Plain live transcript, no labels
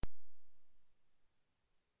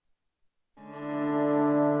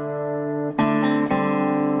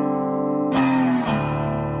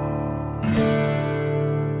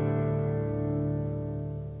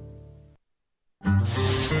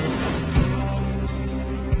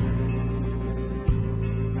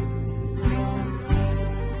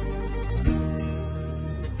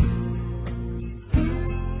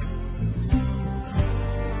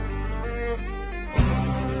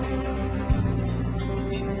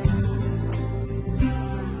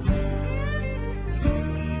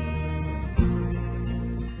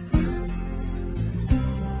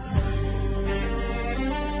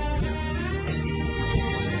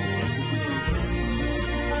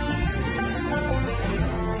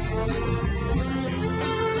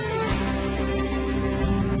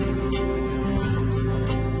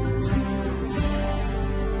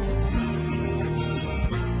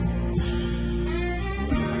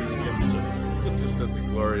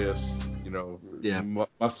hilarious, Yeah.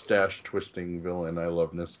 mustache twisting villain. I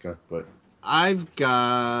love Niska, but I've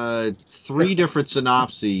got 3 different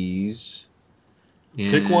synopses.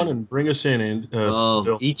 Pick one and bring us in, and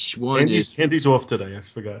Bill. Each one is Andy's off today. I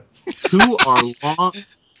forgot. 2 are long.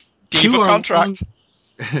 Diva contract.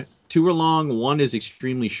 2 are long. 1 is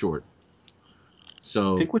extremely short.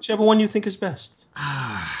 So pick whichever one you think is best.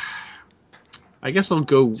 I guess I'll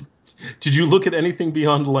go. Did you look at anything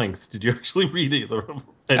beyond length? Did you actually read either of them?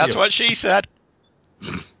 That's what she said.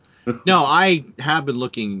 No, I have been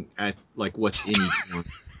looking at what's in each one.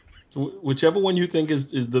 Whichever one you think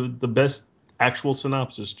is the best actual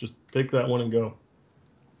synopsis, just pick that one and go.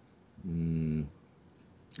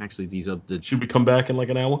 Actually, these are the. Should we come back in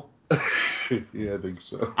an hour? Yeah, I think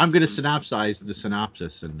so. I'm going to synopsize the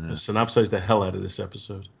synopsis and synopsize the hell out of this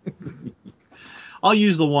episode. I'll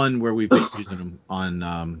use the one where we've been using them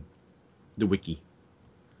on the wiki.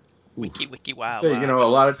 Wiki, wow. So, a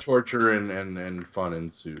lot of torture and fun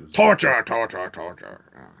ensues. Torture.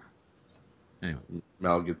 Anyway,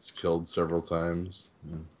 Mal gets killed several times.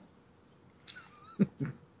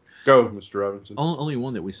 Go, Mr. Robinson. Only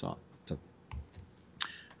one that we saw. So.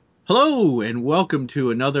 Hello, and welcome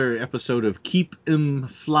to another episode of Keep 'Em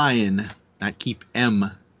Flying. Not Keep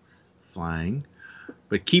 'Em Flying,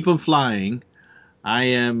 but Keep 'Em Flying. I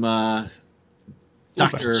am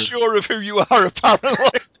Dr. Sure of who you are,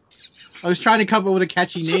 apparently. I was trying to come up with a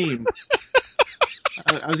catchy name.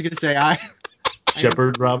 I was going to say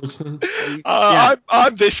Shepard Robinson.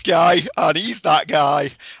 I'm this guy, and he's that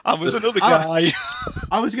guy, and there's another guy.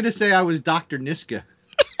 I was going to say I was Dr. Niska.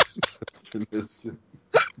 Dr. Niska.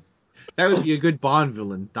 That would be a good Bond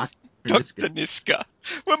villain, Dr. Niska.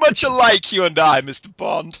 We're much alike, you and I, Mr.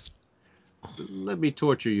 Bond. Let me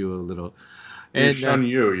torture you a little. And Shun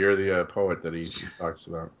Yu, you're the poet that he talks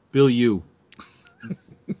about. Bill Yu.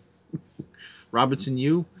 Robinson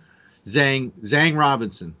Yu. Zhang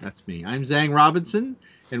Robinson. That's me. I'm Zhang Robinson,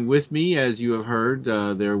 and with me, as you have heard,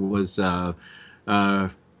 there was, those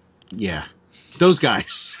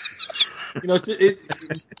guys.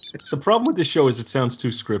 The problem with this show is it sounds too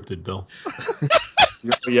scripted, Bill.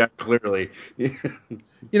 Yeah, clearly.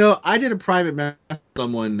 I did a private message.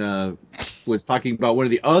 Someone was talking about one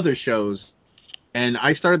of the other shows, and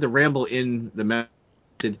I started to ramble in the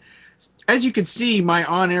message. As you can see, my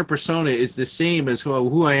on-air persona is the same as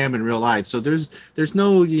who I am in real life. So there's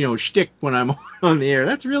no shtick when I'm on the air.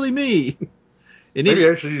 That's really me. Maybe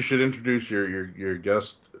actually you should introduce your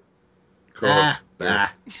guest co-host.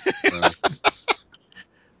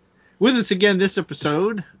 With us again this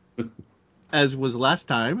episode, as was last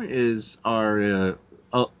time, is our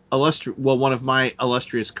one of my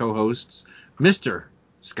illustrious co-hosts, Mr.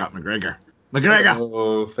 Scott McGregor.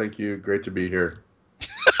 Oh, thank you. Great to be here.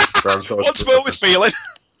 Once more with feeling.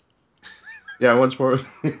 Yeah, once more.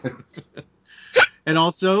 And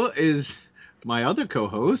also is my other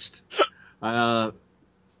co-host,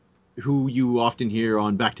 who you often hear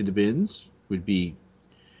on Back to the Bins, would be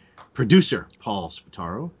producer Paul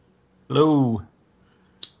Spataro. Hello.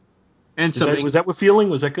 And was that with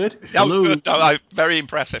feeling? Was that good? That was good. Very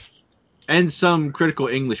impressive. And some critical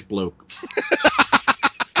English bloke.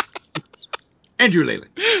 Andrew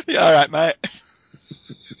Leyland. Yeah, all right, mate.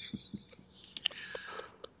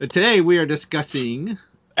 Today we are discussing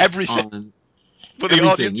everything. But the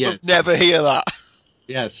audience will never hear that.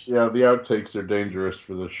 Yes. Yeah, the outtakes are dangerous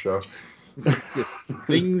for this show. Yes,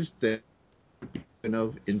 things that spoken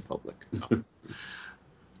of in public. Oh.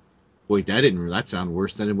 Wait, that sounded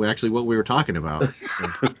worse than actually what we were talking about.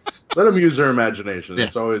 Let them use their imagination. Yes.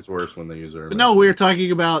 It's always worse when they use their imagination. No, we were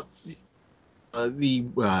talking about the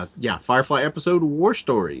Firefly episode War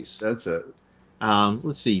Stories. That's it.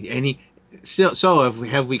 Let's see. So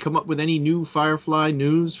have we come up with any new Firefly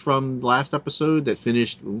news from the last episode that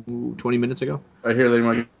finished 20 minutes ago? I hear they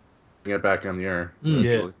might get back on the air.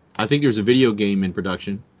 Yeah. I think there's a video game in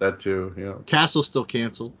production. That too, yeah. Castle's still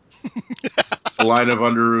canceled. A line of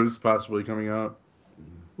Underoos possibly coming out.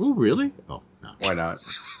 Oh, really? Oh, no. Why not?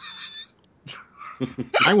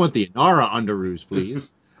 I want the Inara Underoos,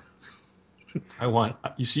 please.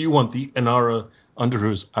 You want the Inara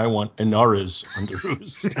Underoos. I want Inara's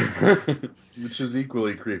Underoos. Which is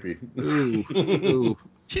equally creepy. Ooh.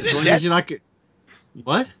 She's in Deadpool.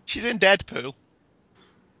 What? She's in Deadpool.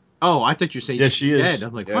 Oh, I thought you were saying she is dead.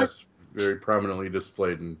 I'm like, yes, what? Very prominently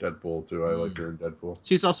displayed in Deadpool, too. I like her in Deadpool.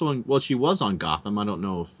 She's also she was on Gotham. I don't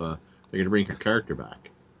know if they're going to bring her character back.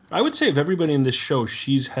 I would say of everybody in this show,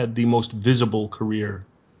 she's had the most visible career.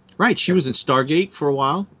 Right. She was in Stargate for a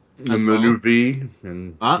while. And the new V.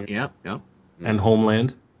 And, yeah. And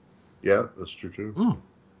Homeland. Yeah, that's true, too. Oh.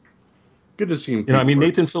 good to see him. You know, I mean, keep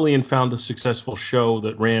Nathan Fillion found a successful show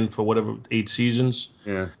that ran for 8 seasons,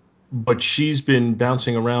 Yeah. but she's been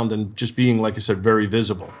bouncing around and just being, like I said, very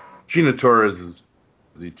visible. Gina Torres is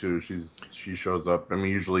busy too. She shows up. I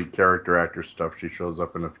mean, usually character actor stuff. She shows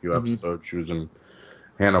up in a few episodes. She was in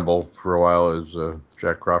Hannibal for a while as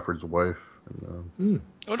Jack Crawford's wife. And,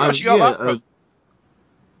 I wonder how she got that role.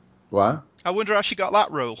 what? I wonder how she got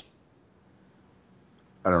that role.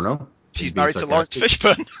 I don't know. She's being married to Lawrence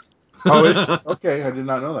Fishburne. Oh, is she? Okay, I did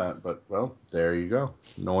not know that. But, well, there you go.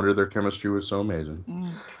 No wonder their chemistry was so amazing.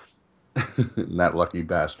 That lucky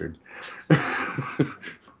bastard.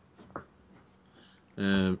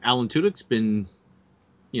 Alan Tudyk's been,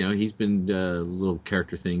 he's been little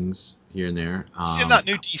character things here and there. He's in that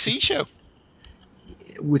new DC show.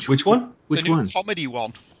 Which one? Which the new one? comedy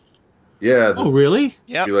one. Yeah. Oh, really?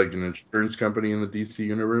 Yeah. Be like an insurance company in the DC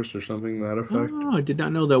universe or something to that effect. Oh, I did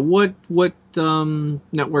not know that. What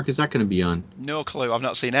network is that going to be on? No clue. I've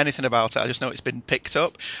not seen anything about it. I just know it's been picked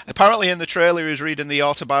up. Apparently, in the trailer, he's reading the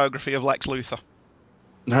autobiography of Lex Luthor.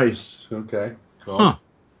 Nice. Okay. Cool. Huh.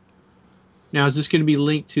 Now, is this going to be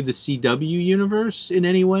linked to the CW universe in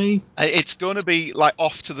any way? It's going to be like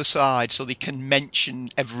off to the side, so they can mention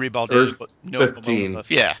everybody, Earth but no one 15. will.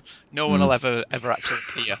 Yeah, no one will ever actually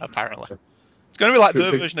appear. Apparently, it's going to be like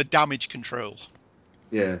their version of Damage Control.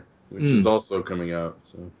 Yeah, which is also coming out.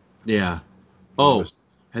 So. Yeah. Oh,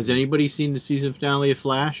 has anybody seen the season finale of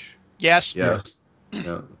Flash? Yes. Yes.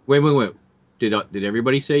 Yeah. Wait. Did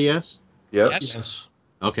everybody say yes? Yes.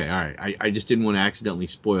 Okay, all right. I just didn't want to accidentally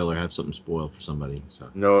spoil or have something spoiled for somebody. So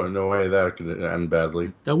No way that could end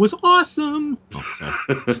badly. that was awesome. Oh, sorry.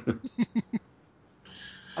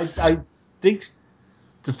 I think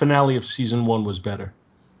the finale of season 1 was better.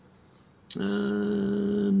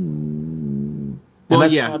 Well,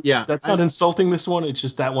 That's yeah. That's not insulting this one. It's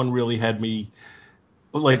just that one really had me.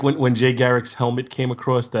 Like when Jay Garrick's helmet came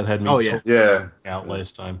across, that had me totally out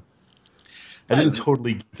last time. I didn't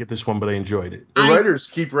totally get this one, but I enjoyed it. The writers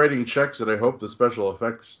keep writing checks that I hope the special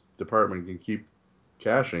effects department can keep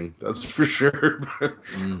cashing. That's for sure.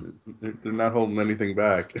 They're not holding anything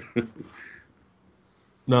back.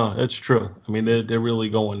 No, that's true. I mean, they're really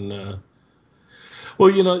going.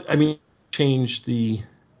 Well, I mean, you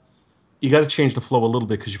got to change the flow a little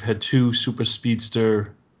bit because you've had 2 super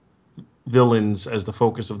speedster villains as the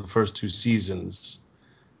focus of the first 2 seasons.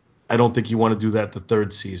 I don't think you want to do that the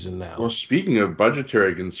 3rd season now. Well, speaking of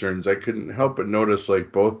budgetary concerns, I couldn't help but notice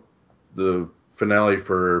like both the finale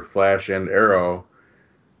for Flash and Arrow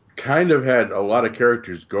kind of had a lot of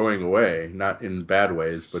characters going away, not in bad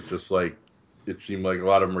ways, but just like it seemed like a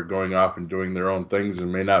lot of them are going off and doing their own things and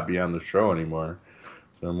may not be on the show anymore.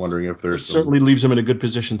 So I'm wondering if there's certainly leaves them in a good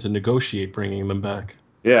position to negotiate bringing them back.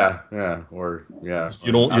 Yeah. You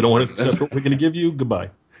don't want to accept what we're going to give you.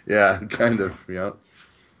 Goodbye. Yeah, kind of. Yeah.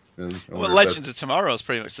 Well, Legends of Tomorrow is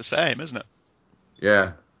pretty much the same, isn't it?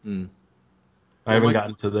 Yeah. I haven't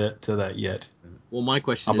gotten to that yet. Well, my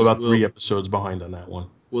question I'm is, about 3 episodes behind on that one.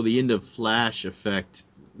 Will the end of Flash affect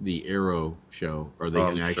the Arrow show? Or are they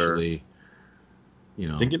going to actually,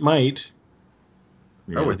 I think it might.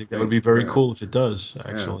 Yeah. I think that would be very cool if it does,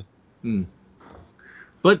 actually. Yeah.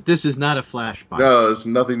 But this is not a Flash bible. No, it's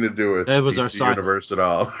nothing to do with that was DC our universe at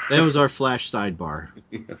all. That was our Flash sidebar.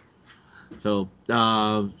 So,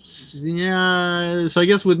 so I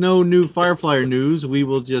guess with no new Firefly news, we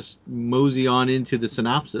will just mosey on into the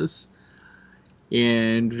synopsis.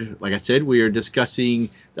 And like I said, we are discussing,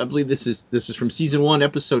 I believe this is from season 1,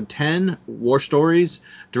 episode 10, War Stories,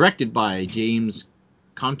 directed by James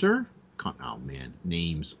Conter. Oh man,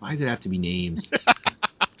 names. Why does it have to be names?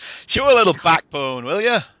 Show a little backbone, will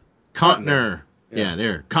you? Contner. Yeah,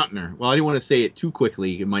 there. Contner. Well, I didn't want to say it too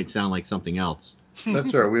quickly. It might sound like something else.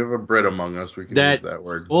 That's all right. We have a Brit among us. We can use that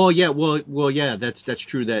word. Oh yeah, well yeah. That's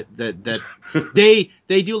true. That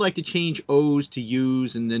they do like to change O's to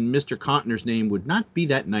U's, and then Mr. Contner's name would not be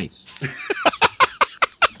that nice.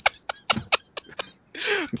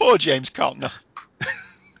 Poor James Contner.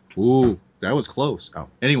 Ooh, that was close. Oh,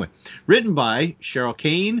 anyway, written by Cheryl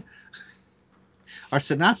Kane. Our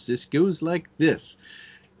synopsis goes like this.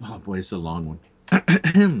 Oh boy, it's a long one.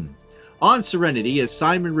 On Serenity, as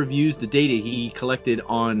Simon reviews the data he collected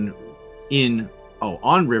on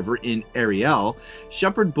River in Ariel,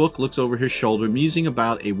 Shepard Book looks over his shoulder, musing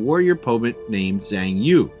about a warrior poet named Zhang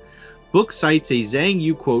Yu. Book cites a Zhang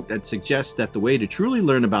Yu quote that suggests that the way to truly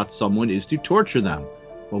learn about someone is to torture them.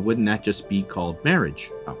 Well, wouldn't that just be called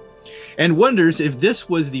marriage? Oh. And wonders if this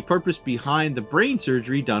was the purpose behind the brain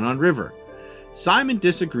surgery done on River. Simon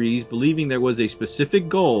disagrees, believing there was a specific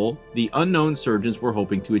goal the unknown surgeons were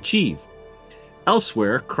hoping to achieve.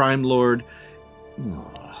 Elsewhere, crime lord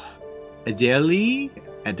Adelini,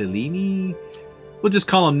 we'll just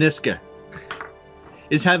call him Niska,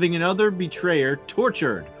 is having another betrayer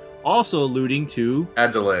tortured, also alluding to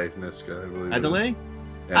Adelaide Niska, I believe. Adelaide?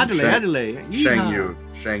 Adelaide.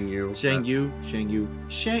 Shang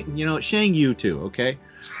Yu too, okay?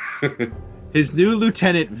 His new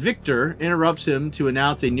lieutenant, Victor, interrupts him to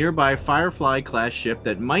announce a nearby Firefly-class ship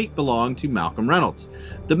that might belong to Malcolm Reynolds,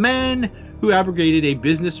 the man who abrogated a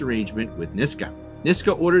business arrangement with Niska.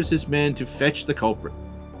 Niska orders his men to fetch the culprit.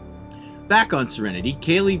 Back on Serenity,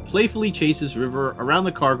 Kaylee playfully chases River around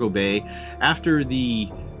the cargo bay after the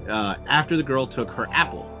girl took her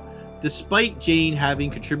apple, despite Jane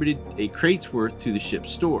having contributed a crate's worth to the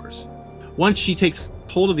ship's stores. Once she takes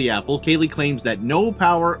hold of the apple, Kaylee claims that no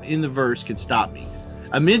power in the verse can stop me.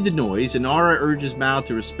 Amid the noise, Inara urges Mal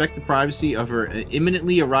to respect the privacy of her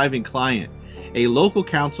imminently arriving client, a local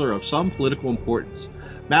counselor of some political importance.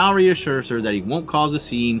 Mal reassures her that he won't cause a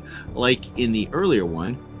scene like in the earlier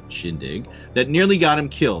one, Shindig, that nearly got him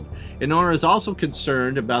killed. Inara is also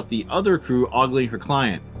concerned about the other crew ogling her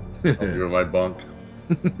client. I'll give my bunk.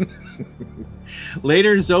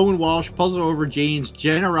 Later, Zoe and Walsh puzzle over Jane's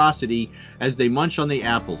generosity as they munch on the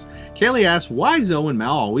apples. Kaylee asks why Zoe and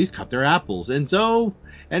Mal always cut their apples, and Zoe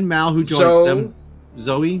and Mal, who joins them...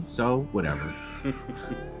 Zoe, whatever.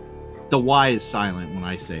 The Y is silent when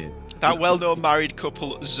I say it. That well-known married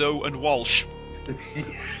couple, Zoe and Walsh.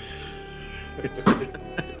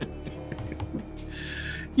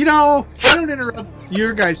 You know, I don't interrupt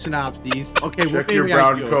your guys' synopses. Okay, check your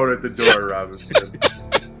brown coat at the door, Robinson.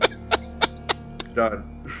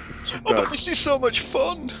 Done. Oh, but this is so much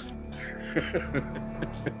fun.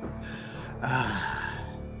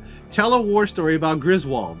 Tell a war story about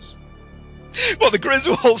Griswolds. Well, the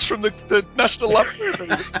Griswolds from the National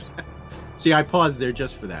Lampoon. See, I paused there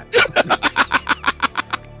just for that.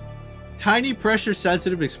 Tiny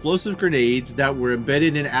pressure-sensitive explosive grenades that were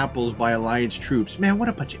embedded in apples by Alliance troops. Man, what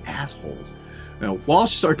a bunch of assholes.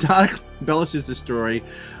 Walsh sardonically embellishes the story,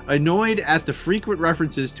 annoyed at the frequent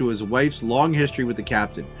references to his wife's long history with the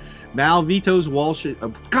captain. Mal vetoes Walsh's...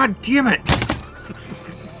 God damn it!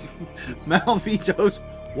 Mal vetoes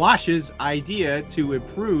Wash's idea to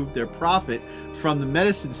improve their profit from the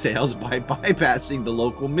medicine sales by bypassing the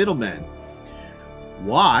local middlemen.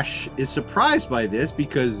 Wash is surprised by this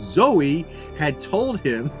because Zoe had told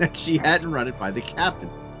him that she hadn't run it by the captain.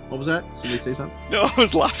 What was that? Somebody say something? No, I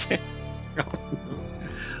was laughing.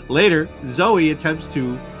 Later, Zoe admits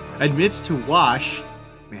to Wash,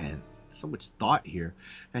 man, so much thought here,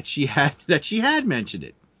 that she had mentioned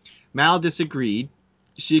it. Mal disagreed.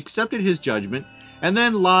 She accepted his judgment and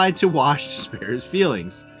then lied to Wash to spare his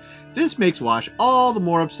feelings. This makes Wash all the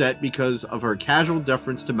more upset because of her casual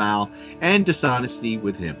deference to Mal and dishonesty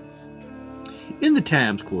with him. In the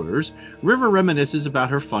Tams quarters, River reminisces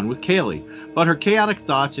about her fun with Kaylee, but her chaotic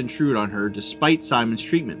thoughts intrude on her despite Simon's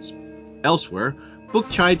treatments. Elsewhere, Book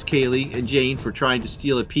chides Kaylee and Jane for trying to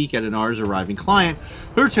steal a peek at Inara's arriving client,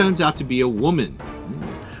 who turns out to be a woman.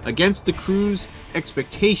 Against the crew's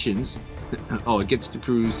expectations... against the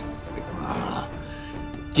crew's...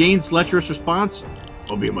 Jane's lecherous response...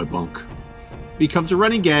 I'll be in my bunk. Becomes a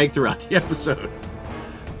running gag throughout the episode.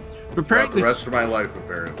 Preparing the rest of my life,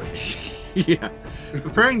 apparently. Yeah.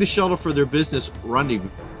 Preparing the shuttle for their business rendezvous,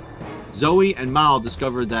 Zoe and Mal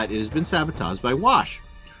discover that it has been sabotaged by Wash,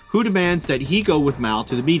 who demands that he go with Mal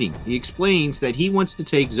to the meeting. He explains that he wants to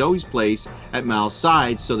take Zoe's place at Mal's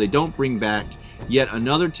side so they don't bring back yet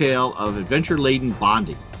another tale of adventure-laden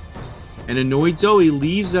bonding. An annoyed Zoe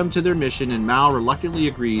leaves them to their mission, and Mal reluctantly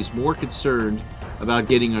agrees, more concerned about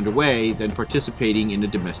getting underway than participating in a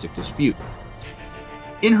domestic dispute.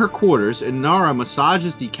 In her quarters, Inara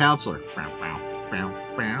massages the counselor,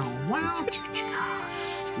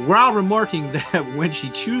 while remarking that when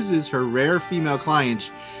she chooses her rare female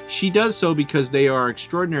clients, she does so because they are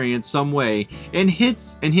extraordinary in some way, and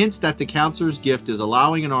hints that the counselor's gift is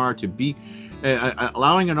allowing Inara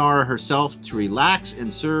herself to relax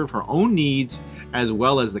and serve her own needs as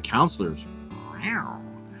well as the counselor's.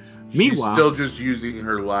 Meanwhile, she's still just using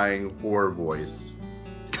her lying whore voice.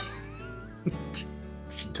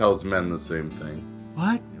 She tells men the same thing.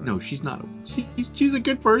 What? No, she's not. She's a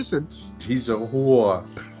good person. She's a whore.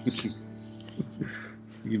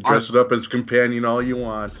 You can dress it up as companion all you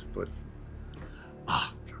want, but...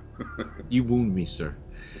 You wound me, sir.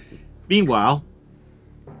 Meanwhile,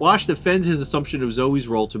 Wash defends his assumption of Zoe's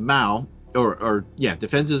role to Mal,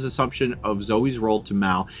 defends his assumption of Zoe's role to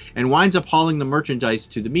Mal, and winds up hauling the merchandise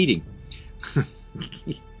to the meeting.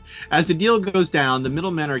 As the deal goes down, the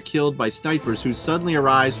middlemen are killed by snipers who suddenly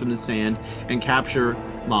arise from the sand and capture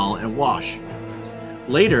Mal and Wash.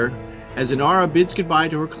 Later, As Inara bids goodbye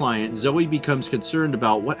to her client, Zoe becomes concerned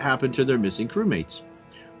about what happened to their missing crewmates.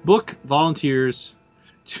 Book volunteers.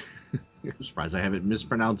 I'm surprised I haven't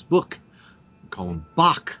mispronounced Book. I call him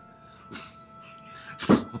Bach.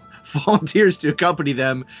 Volunteers to accompany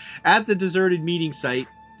them at the deserted meeting site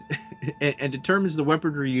and determines the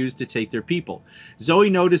weaponry used to take their people. Zoe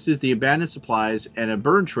notices the abandoned supplies and a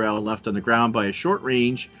burn trail left on the ground by a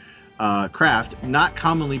short-range craft not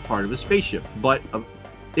commonly part of a spaceship, but a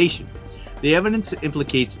station. The evidence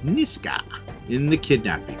implicates Niska in the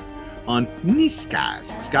kidnapping. On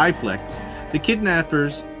Niska's Skyplex, the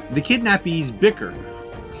kidnappees bicker,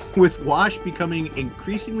 with Wash becoming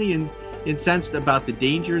increasingly incensed about the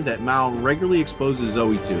danger that Mal regularly exposes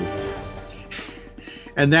Zoe to,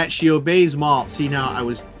 and that she obeys Mal. See, now I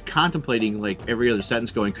was contemplating like every other sentence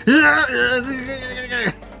going,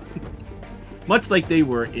 much like they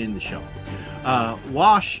were in the show.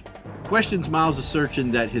 Wash questions Mal's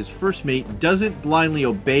assertion that his first mate doesn't blindly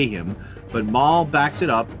obey him, but Mal backs it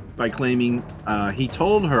up by claiming he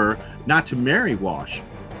told her not to marry Wash.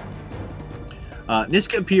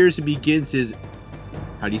 Niska appears and begins his...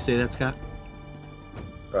 How do you say that, Scott?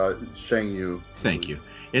 Shang Yu. Thank you.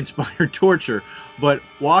 Inspired torture, but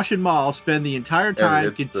Wash and Mal spend the entire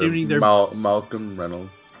time continuing their... Malcolm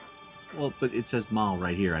Reynolds. Well, but it says Mal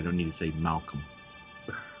right here. I don't need to say Malcolm.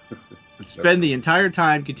 Spend the entire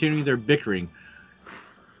time continuing their bickering.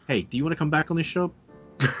 Hey, do you want to come back on this show?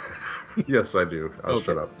 Yes, I do. I'll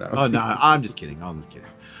shut up now. Oh, no, I'm just kidding.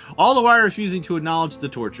 All the while refusing to acknowledge the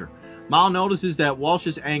torture. Mal notices that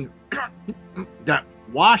Wash's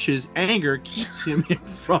anger keeps him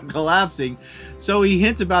from collapsing, so he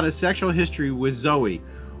hints about a sexual history with Zoe.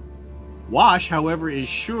 Wash, however, is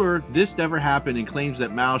sure this never happened and claims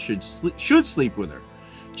that Mal should sleep with her,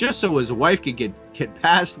 just so his wife could get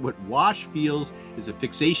past what Wash feels is a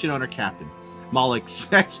fixation on her captain. Mal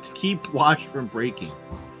accepts to keep Wash from breaking.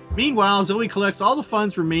 Meanwhile, Zoe collects all the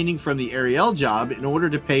funds remaining from the Ariel job in order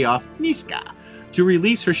to pay off Niska to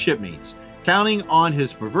release her shipmates, counting on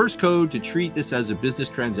his perverse code to treat this as a business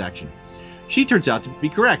transaction. She turns out to be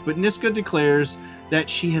correct, but Niska declares that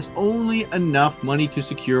she has only enough money to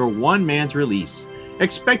secure one man's release.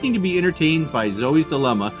 Expecting to be entertained by Zoe's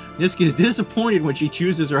dilemma, Niska is disappointed when she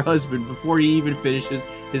chooses her husband before he even finishes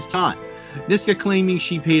his taunt. Niska, claiming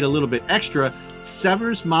she paid a little bit extra,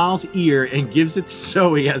 severs Mal's ear and gives it to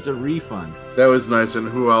Zoe as a refund. That was nice, and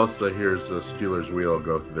who else that hears the Steelers wheel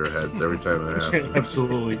go through their heads every time that happens?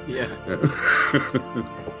 Absolutely. Yeah.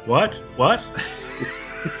 What?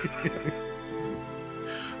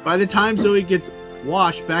 By the time Zoe gets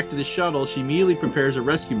Wash back to the shuttle, she immediately prepares a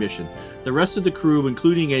rescue mission. The rest of the crew,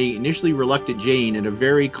 including a initially reluctant Jane and a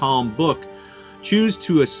very calm Book, choose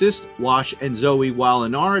to assist Wash and Zoe while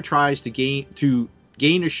Inara tries to gain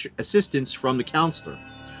assistance from the counselor.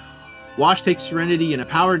 Wash takes Serenity in a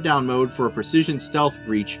powered-down mode for a precision stealth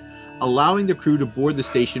breach, allowing the crew to board the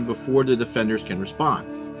station before the defenders can respond.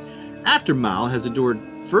 After Mal has endured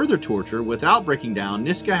further torture without breaking down,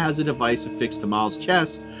 Niska has a device affixed to Mal's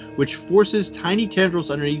chest, which forces tiny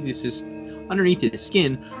tendrils underneath his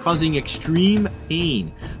skin, causing extreme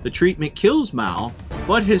pain. The treatment kills Mal,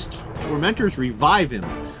 but his tormentors revive him,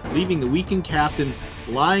 leaving the weakened captain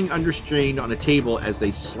lying under strain on a table as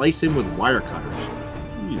they slice him with wire cutters.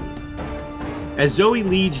 As Zoe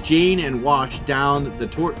leads Jane and Wash down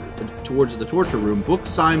towards the torture room, Book,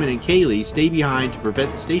 Simon, and Kaylee stay behind to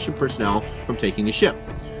prevent the station personnel from taking the ship.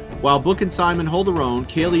 While Book and Simon hold their own,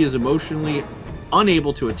 Kaylee is emotionally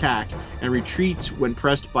unable to attack and retreats when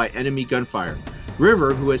pressed by enemy gunfire.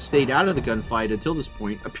 River, who has stayed out of the gunfight until this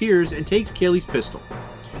point, appears and takes Kaylee's pistol.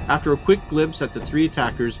 After a quick glimpse at the three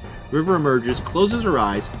attackers, River emerges, closes her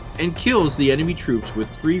eyes, and kills the enemy troops with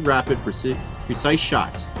 3 rapid, precise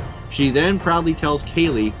shots. She then proudly tells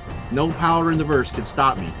Kaylee, "No power in the verse can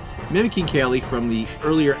stop me," mimicking Kaylee from the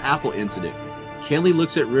earlier Apple incident. Kaylee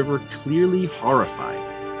looks at River, clearly horrified.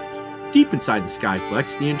 Deep inside the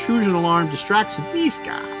Skyplex, the intrusion alarm distracts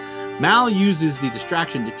Niska. Mal uses the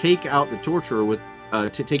distraction to take out the torturer with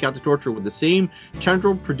the same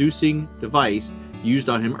tendril-producing device used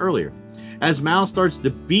on him earlier. As Mal starts to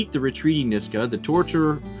beat the retreating Niska, the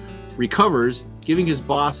torturer recovers, giving his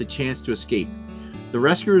boss a chance to escape. The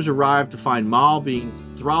rescuers arrive to find Mal being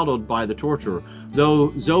throttled by the torturer.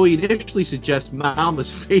 Though Zoe initially suggests Mal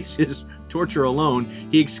must face his torture alone,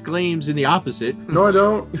 he exclaims in the opposite. No, I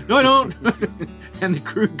don't. No, I don't. And the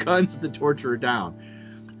crew guns the torturer down.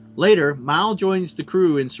 Later, Mal joins the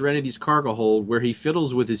crew in Serenity's cargo hold, where he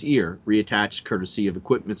fiddles with his ear, reattached courtesy of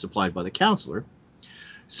equipment supplied by the counselor.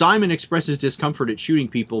 Simon expresses discomfort at shooting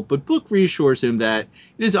people, but Book reassures him that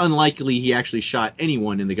it is unlikely he actually shot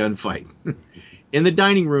anyone in the gunfight. In the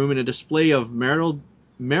dining room, in a display of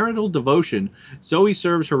marital devotion, Zoe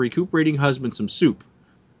serves her recuperating husband some soup.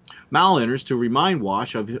 Mal enters to remind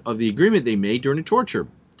Wash of the agreement they made during the torture.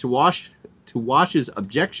 To Wash's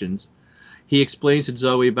objections, he explains to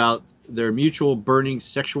Zoe about their mutual burning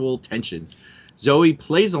sexual tension. Zoe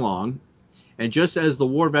plays along, and just as the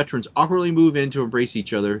war veterans awkwardly move in to embrace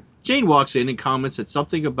each other, Jane walks in and comments that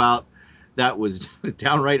something about that was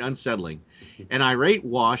downright unsettling. An irate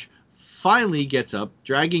Wash finally gets up,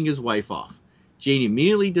 dragging his wife off. Jane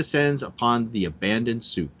immediately descends upon the abandoned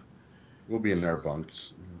soup. We'll be in our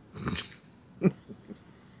bunks.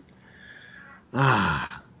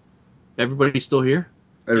 Everybody still here?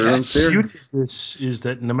 Everyone's here. The beauty of this is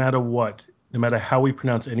that no matter what, no matter how we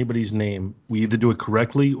pronounce anybody's name, we either do it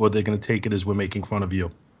correctly or they're going to take it as we're making fun of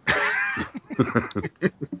you.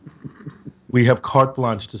 We have carte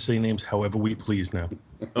blanche to say names however we please now.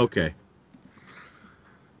 Okay.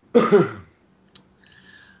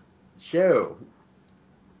 Show.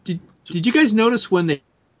 Did you guys notice when the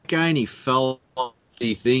guy and he fell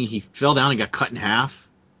down and got cut in half?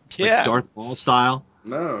 Yeah. Like Darth Maul style?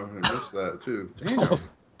 No, I missed that too. Damn.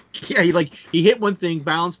 Yeah, he hit one thing,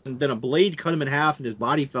 bounced, and then a blade cut him in half, and his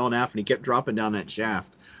body fell in half, and he kept dropping down that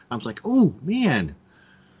shaft. I was like, oh, man.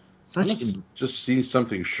 I must just see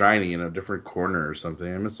something shiny in a different corner or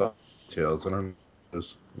something. I miss all the details. I don't know.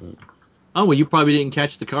 Oh, well, you probably didn't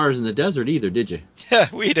catch the cars in the desert either, did you? Yeah,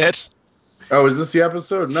 we did. Oh, is this the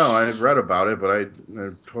episode? No, I had read about it, but I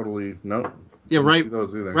totally no. Yeah, right. See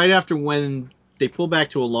those either. Right after when they pull back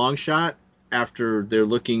to a long shot, after they're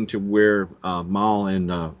looking to where Mal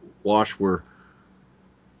and Wash were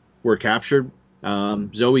captured,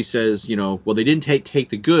 Zoe says, well, they didn't take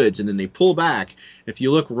the goods, and then they pull back. If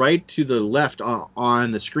you look right to the left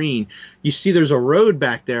on the screen, you see there's a road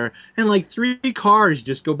back there, and like 3 cars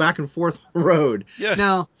just go back and forth on the road. Yeah.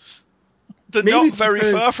 Now, they're not very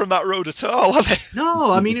far from that road at all, are they?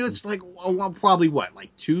 No, I mean, it's like, well, probably what,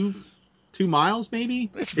 like 2 miles maybe?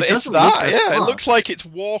 It's that, yeah. It looks like it's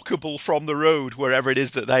walkable from the road wherever it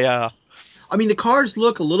is that they are. I mean, the cars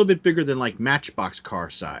look a little bit bigger than like Matchbox car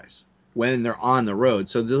size when they're on the road,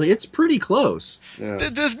 so it's pretty close. Yeah.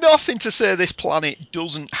 There's nothing to say this planet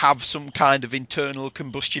doesn't have some kind of internal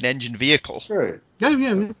combustion engine vehicle. Right.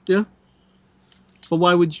 Yeah. But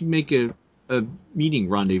why would you make a meeting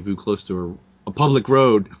rendezvous close to a public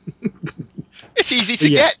road? It's easy to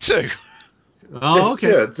get to. Oh,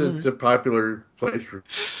 okay. Yeah, it's a popular place for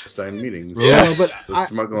clandestine meetings. Yeah, but the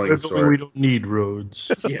smuggling sort. We don't need roads.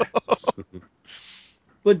 Yeah.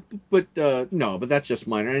 But no, but that's just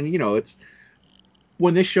minor. And it's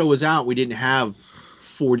when this show was out, we didn't have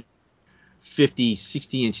 40, 50,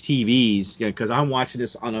 60-inch TVs, because I'm watching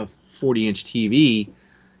this on a 40-inch TV,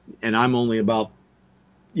 and I'm only about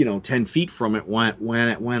 10 feet from it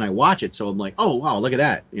when I watch it. So I'm like, oh wow, look at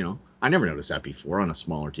that. I never noticed that before on a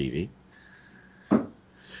smaller TV.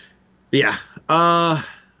 Yeah. Gotta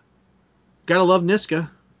love Niska.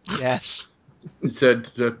 Yes. He said,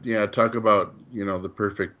 talk about, the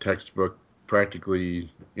perfect textbook, practically,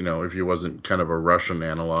 if he wasn't kind of a Russian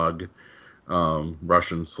analog,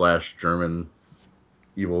 Russian/German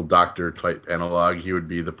evil doctor type analog, he would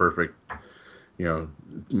be the perfect,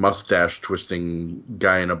 mustache twisting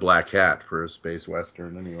guy in a black hat for a space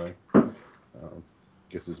western anyway.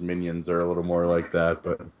 Guess his minions are a little more like that,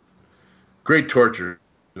 but great torture,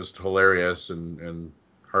 just hilarious and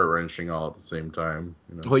heart-wrenching all at the same time.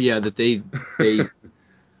 Oh yeah, that they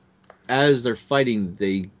as they're fighting,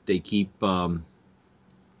 they keep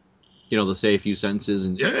they'll say a few sentences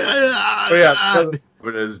and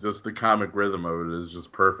but it's just the comic rhythm of it is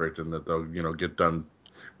just perfect, and that they'll get done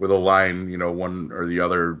with a line, one or the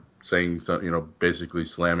other saying something, basically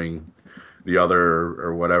slamming the other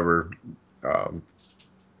or whatever, and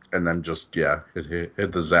then just hit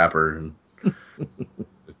the zapper, and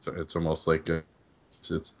it's almost like it's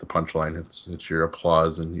the punchline. It's your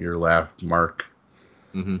applause and your laugh mark.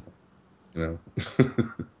 Mm-hmm.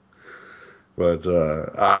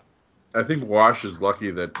 But I think Wash is lucky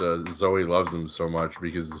that Zoe loves him so much,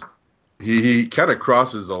 because he kind of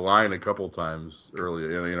crosses a line a couple times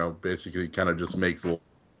earlier. Basically kind of just makes little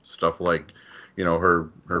stuff like, her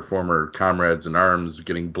former comrades in arms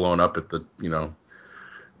getting blown up at the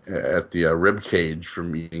rib cage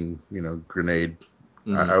from eating grenade.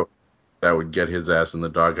 Mm-hmm. That would get his ass in the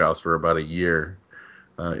doghouse for about a year,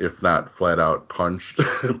 if not flat out punched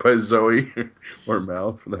by Zoe or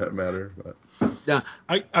Mal for that matter. But yeah,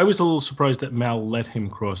 I was a little surprised that Mal let him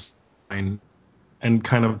cross the line and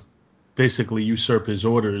kind of basically usurp his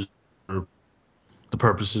orders, or the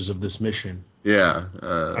purposes of this mission. Yeah.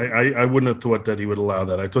 I wouldn't have thought that he would allow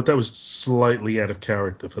that. I thought that was slightly out of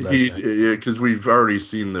character for that. Yeah, because we've already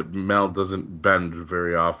seen that Mal doesn't bend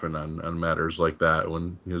very often on matters like that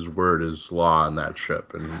when his word is law on that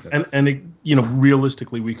ship. And it,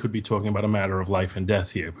 realistically, we could be talking about a matter of life and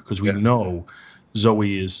death here because we know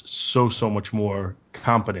Zoe is so much more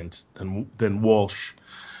competent than Walsh.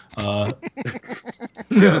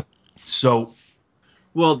 Yeah. So.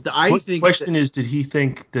 Well, I think the question is, did he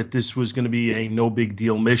think that this was going to be a no big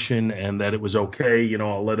deal mission and that it was okay?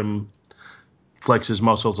 I'll let him flex his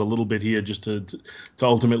muscles a little bit here just to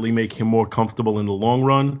ultimately make him more comfortable in the long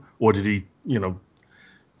run, or did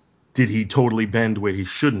he totally bend where he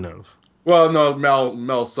shouldn't have? Well, no,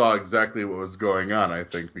 Mel saw exactly what was going on, I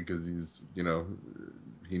think, because he's,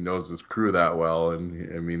 he knows his crew that well,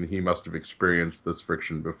 and I mean, he must have experienced this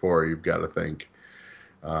friction before. You've got to think.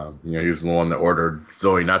 He was the one that ordered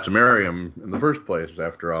Zoe not to marry him in the first place,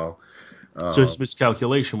 after all. So his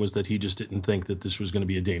miscalculation was that he just didn't think that this was going to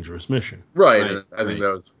be a dangerous mission. Right. And I think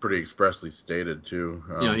that was pretty expressly stated, too.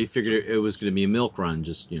 He figured it was going to be a milk run.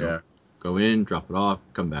 Just, go in, drop it off,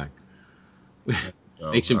 come back.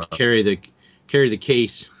 Makes him carry the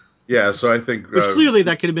case. Yeah, so I think... Which clearly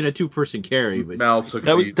that could have been a two-person carry. But Mal took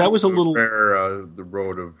that was a little... the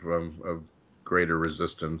road of greater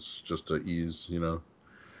resistance, just to ease,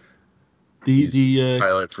 the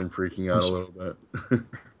pilot from freaking out a little bit.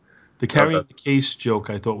 The carrying the case joke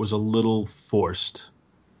I thought was a little forced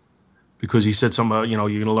because he said something about, you're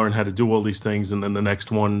going to learn how to do all these things. And then the next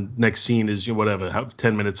scene is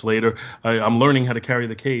 10 minutes later, I'm learning how to carry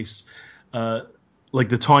the case. Like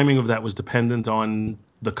the timing of that was dependent on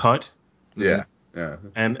the cut. Yeah. Yeah.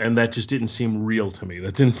 And that just didn't seem real to me.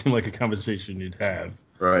 That didn't seem like a conversation you'd have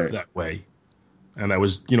that way. And I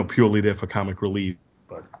was, purely there for comic relief.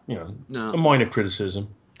 But, it's a minor criticism.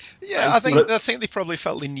 Yeah, I think they probably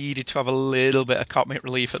felt they needed to have a little bit of comic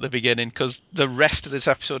relief at the beginning because the rest of this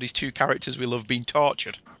episode is two characters we love being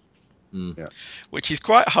tortured. Yeah. Which is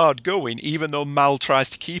quite hard going, even though Mal tries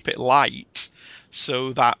to keep it light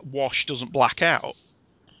so that Wash doesn't black out.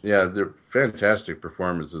 Yeah, they're fantastic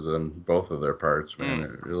performances on both of their parts,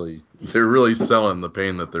 man. They're really selling the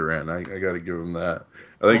pain that they're in. I got to give them that.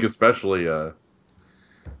 I think especially Alan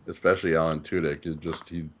Tudyk is just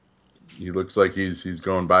he looks like he's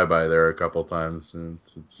going bye-bye there a couple times, and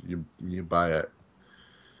you buy it.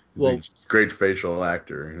 He's a great facial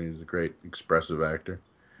actor, and he's a great expressive actor.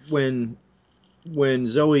 When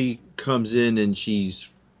Zoe comes in and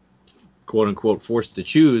she's quote-unquote forced to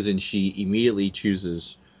choose, and she immediately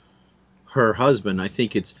chooses her husband, I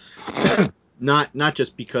think it's not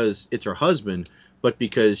just because it's her husband, but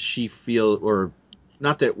because she or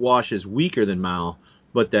not that Wash is weaker than Mal,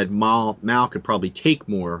 but that Mal could probably take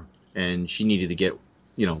more, and she needed to get,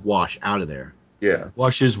 Wash out of there. Yeah.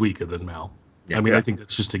 Wash is weaker than Mal. Yeah. I mean, I think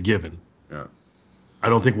that's just a given. Yeah. I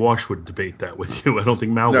don't think Wash would debate that with you. I don't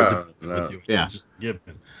think Mal would debate that with you. Yeah. It's just a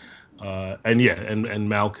given. And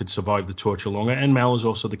Mal could survive the torture longer. And Mal is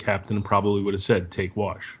also the captain and probably would have said, take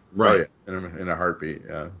Wash. Right. Oh, yeah. In a heartbeat,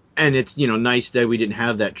 yeah. And it's, nice that we didn't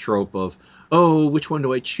have that trope of, oh, which one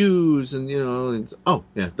do I choose? And,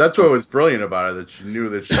 yeah. That's what was brilliant about it, that she knew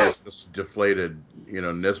that she had just deflated,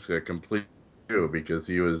 Niska completely, too, because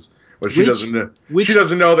he was... Well, she doesn't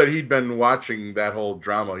know that he'd been watching that whole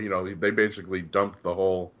drama. They basically dumped the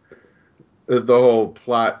whole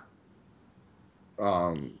plot,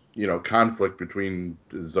 conflict between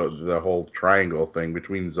the whole triangle thing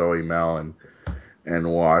between Zoe, Mal,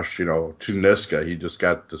 and Wash, to Niska. He just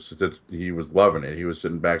got to sit. He was loving it. He was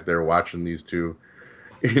sitting back there watching these two,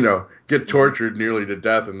 get tortured nearly to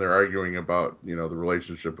death, and they're arguing about, the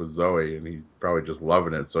relationship with Zoe, and he probably just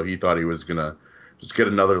loving it. So he thought he was gonna just get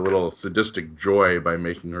another little sadistic joy by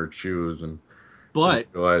making her choose, but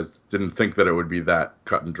didn't think that it would be that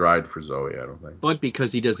cut and dried for Zoe, I don't think. But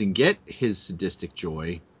because he doesn't get his sadistic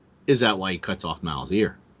joy, is that why he cuts off Mal's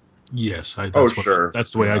ear? Yes. Sure.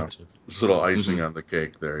 That's the way I took it. Just a little icing on the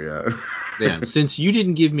cake there, yeah. Yeah, since you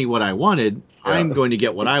didn't give me what I wanted, I'm going to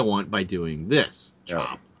get what I want by doing this.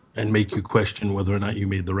 Chop. And make you question whether or not you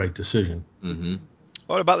made the right decision. Mm-hmm.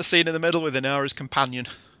 What about the scene in the middle with Inara's companion?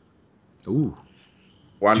 Ooh.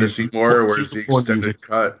 Wanted to see more? Where's the extended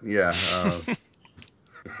cut? Yeah.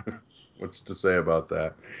 What's to say about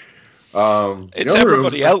that? It's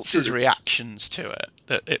everybody else's reactions to it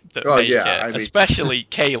that make it, especially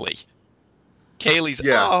Kaylee. Kaylee's,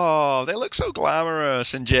 they look so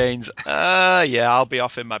glamorous, and Jane's, I'll be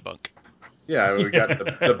off in my bunk. Yeah, we got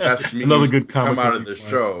the best meme another good come out of the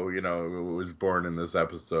show. It was born in this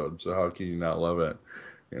episode, so how can you not love it?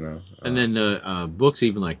 And then Book's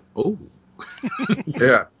even like, oh.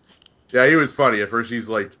 Yeah. Yeah, he was funny. At first, he's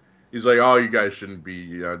like, oh, you guys shouldn't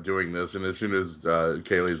be doing this. And as soon as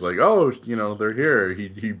Kaylee's like, oh, they're here,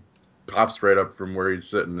 he pops right up from where he's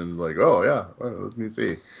sitting and like, oh yeah, well, let me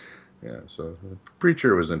see. Yeah, so the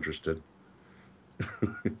preacher was interested.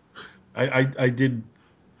 I did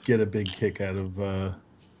get a big kick out of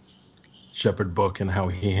Shepherd Book and how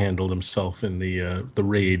he handled himself in the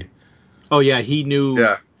raid. Oh yeah, he knew.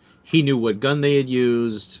 Yeah. He knew what gun they had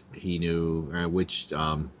used. He knew which,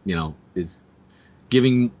 is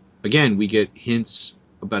giving. Again, we get hints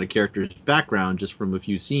about a character's background just from a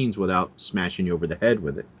few scenes without smashing you over the head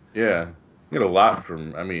with it. Yeah, you get a lot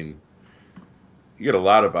from. I mean, you get a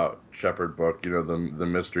lot about Shepherd Book. The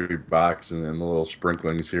mystery box and the little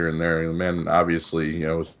sprinklings here and there. And the man obviously,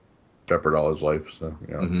 was Shepherd all his life. So,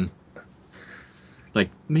 Mm-hmm.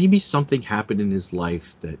 Like maybe something happened in his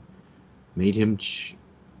life that made him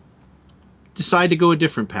decide to go a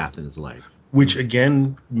different path in his life. Which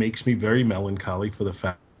again makes me very melancholy for the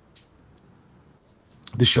fact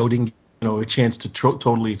the show didn't a chance to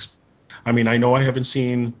totally. I mean, I know I haven't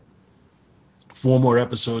seen 4 more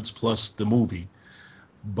episodes plus the movie,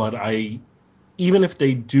 but even if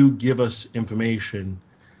they do give us information,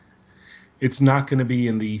 it's not going to be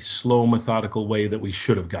in the slow, methodical way that we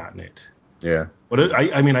should have gotten it. Yeah. But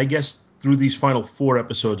I guess through these final 4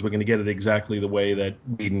 episodes, we're going to get it exactly the way that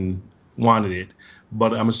Whedon wanted it.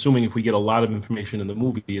 But I'm assuming if we get a lot of information in the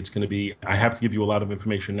movie, it's going to be, I have to give you a lot of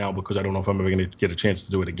information now because I don't know if I'm ever going to get a chance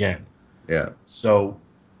to do it again. Yeah. So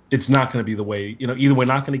it's not going to be the way, either we're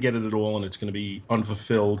not going to get it at all and it's going to be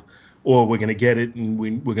unfulfilled, or we're going to get it and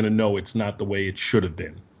we're going to know it's not the way it should have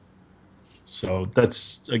been. So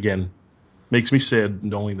that's, again, makes me sad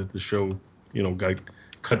knowing that the show, got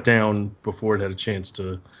cut down before it had a chance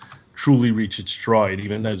to truly reach its stride,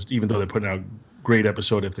 even though they're putting out great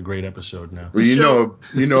episode after great episode now. Well, you know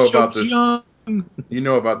about this. You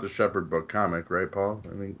know about the Shepherd Book comic, right, Paul?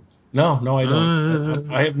 I mean, no, I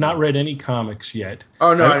don't. I have not read any comics yet.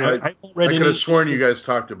 Oh no, I could have sworn you guys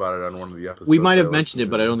talked about it on one of the episodes. We might have mentioned it,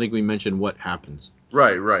 but I don't think we mentioned what happens.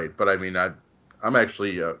 Right. But I mean, I'm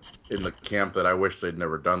actually in the camp that I wish they'd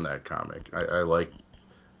never done that comic. I like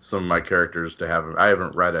some of my characters to have. I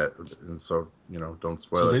haven't read it, and so don't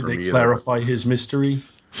spoil it for me. So they clarify his mystery.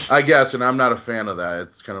 I guess, and I'm not a fan of that.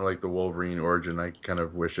 It's kind of like the Wolverine origin. I kind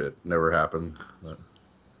of wish it never happened. But.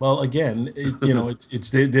 Well, again,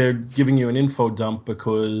 they're giving you an info dump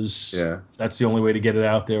because that's the only way to get it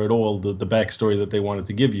out there at all. The backstory that they wanted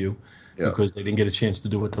to give you because they didn't get a chance to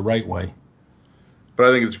do it the right way. But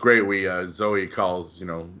I think it's great. Zoe calls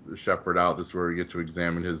Shepherd out. This is where we get to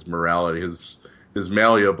examine his morality, his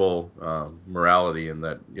malleable morality, and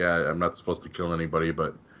that I'm not supposed to kill anybody,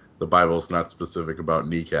 but the Bible's not specific about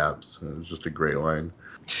kneecaps. It's just a great line.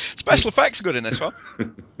 Special effects are good in this one.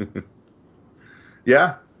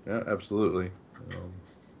 Yeah, absolutely.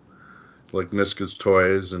 Like Niska's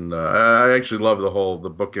toys, and I actually love the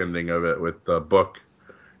book ending of it with the book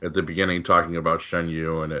at the beginning talking about Shen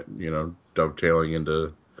Yu and it, dovetailing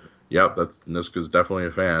into, that's Niska's definitely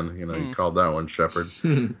a fan. He called that one Shepherd.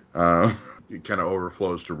 It kind of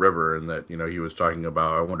overflows to River, and that he was talking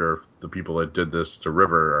about. I wonder if the people that did this to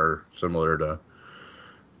River are similar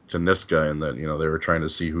to Niska, and that they were trying to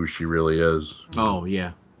see who she really is. Oh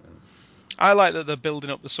yeah. I like that they're building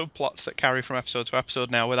up the subplots that carry from episode to episode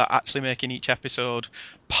now without actually making each episode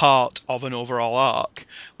part of an overall arc,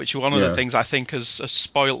 which is one of the things I think has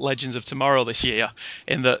spoilt Legends of Tomorrow this year,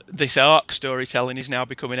 in that this arc storytelling is now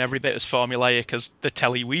becoming every bit as formulaic as the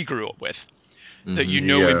telly we grew up with. Mm-hmm.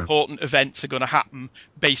 That important events are going to happen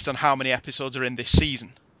based on how many episodes are in this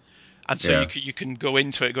season. And so you can go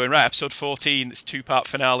into it going, right, episode 14, this 2-part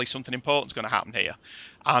finale, something important's going to happen here.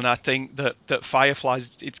 And I think that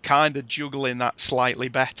Firefly's, it's kind of juggling that slightly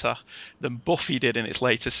better than Buffy did in its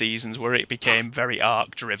later seasons, where it became very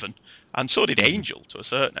arc-driven. And so did Angel, to a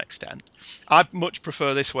certain extent. I much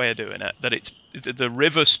prefer this way of doing it, that it's the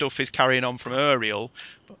River stuff is carrying on from Uriel,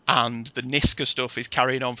 and the Niska stuff is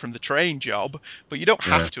carrying on from the train job, but you don't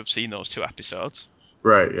have to have seen those 2 episodes.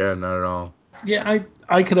 Right, not at all. Yeah,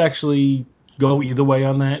 I could actually go either way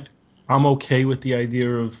on that. I'm okay with the idea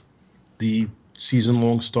of the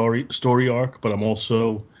season-long story arc, but I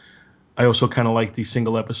also kind of like the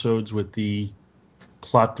single episodes with the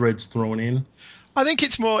plot threads thrown in. I think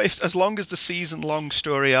it's more as long as the season-long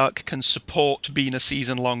story arc can support being a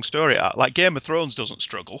season-long story arc. Like Game of Thrones doesn't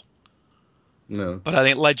struggle. No. But I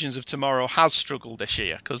think Legends of Tomorrow has struggled this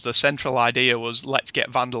year because the central idea was let's get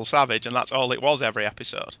Vandal Savage, and that's all it was every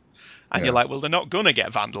episode. And you're like, well, they're not going to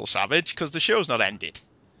get Vandal Savage because the show's not ended.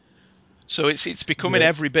 So it's becoming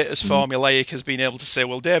every bit as formulaic as being able to say,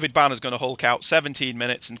 well, David Banner's going to Hulk out 17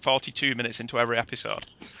 minutes and 42 minutes into every episode.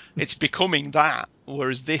 It's becoming that,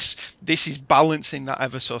 whereas this is balancing that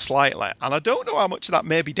ever so slightly. And I don't know how much of that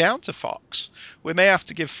may be down to Fox. We may have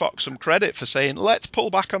to give Fox some credit for saying, let's pull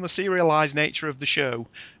back on the serialized nature of the show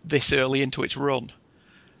this early into its run.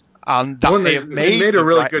 And that they made a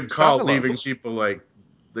really good call leaving people like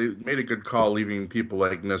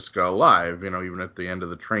Niska alive. Even at the end of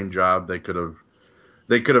the train job, they could have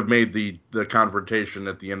made the confrontation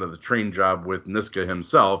at the end of the train job with Niska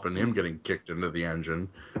himself and him getting kicked into the engine.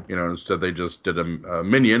 Instead they just did a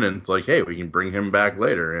minion, and it's like, hey, we can bring him back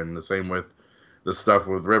later. And the same with the stuff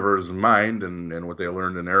with River's mind and what they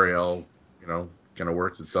learned in Ariel. Kind of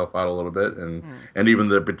works itself out a little bit, and even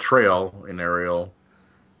the betrayal in Ariel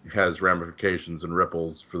has ramifications and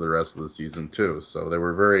ripples for the rest of the season too. So they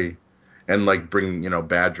were very, and like bringing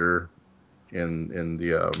Badger in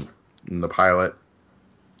the pilot,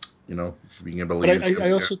 being able to. But I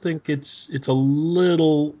also think it's a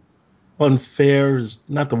little unfair, is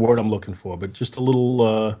not the word I'm looking for, but just a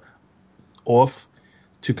little off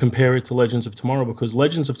to compare it to Legends of Tomorrow, because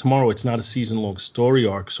Legends of Tomorrow, it's not a season-long story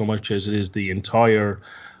arc so much as it is the entire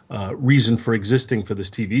reason for existing for this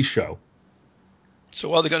TV show. So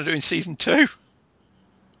what are they going to do in season 2?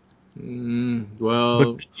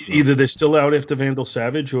 Well, either they're still out after Vandal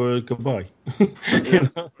Savage or goodbye.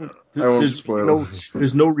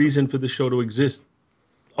 There's no reason for the show to exist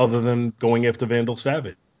other than going after Vandal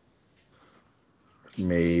Savage.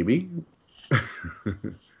 Maybe.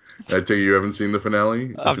 I tell you haven't seen the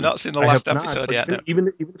finale? I've not seen the last episode yet. No.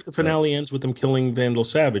 Even if the finale ends with them killing Vandal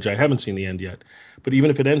Savage, I haven't seen the end yet. But even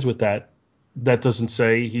if it ends with that, that doesn't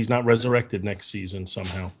say he's not resurrected next season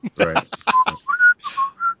somehow. Right.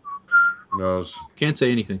 Who knows? Can't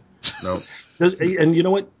say anything. No. And you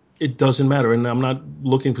know what? It doesn't matter. And I'm not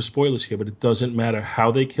looking for spoilers here, but it doesn't matter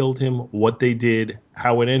how they killed him, what they did,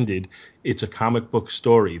 how it ended. It's a comic book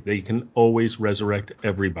story. They can always resurrect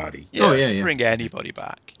everybody. Yeah. Bring anybody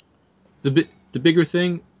back. The bigger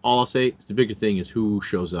thing, all I'll say is the bigger thing is who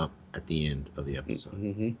shows up at the end of the episode.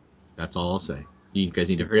 Mm-hmm. That's all I'll say. You guys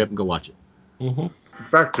need to hurry up and go watch it. Mm-hmm.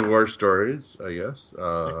 Back to War Stories, I guess.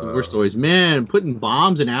 Back to War Stories. Man, putting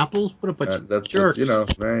bombs in apples? What a bunch of jerks.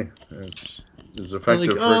 It's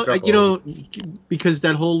effective for a couple. Because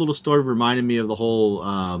that whole little story reminded me of the whole,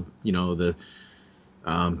 the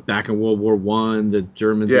back in World War I, the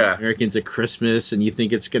Germans and Americans at Christmas, and you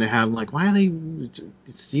think it's going to have, like, why are they... It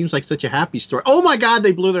seems like such a happy story. Oh, my God,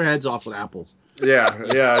 they blew their heads off with apples. Yeah,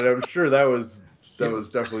 and I'm sure that was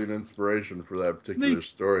definitely an inspiration for that particular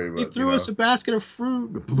story. But he threw us a basket of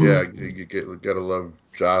fruit. Yeah, you gotta love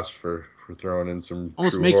Joss for throwing in some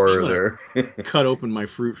almost true makes horror me there. Cut open my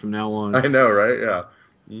fruit from now on. I know, right? Yeah.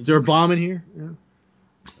 Is there a bomb in here? Yeah.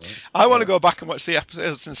 I want to go back and watch the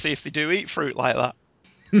episodes and see if they do eat fruit like that.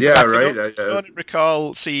 Yeah, right. I don't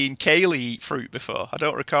recall seeing Kaylee eat fruit before. I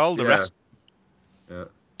don't recall the rest. Yeah.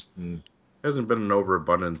 Hasn't been an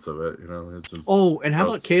overabundance of it, and how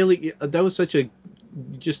about Kaylee? That was such a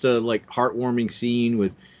heartwarming scene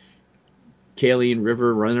with Kaylee and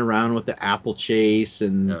River running around with the apple chase,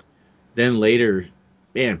 and then later,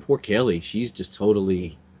 man, poor Kaylee, she's just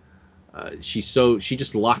totally, she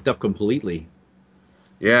just locked up completely.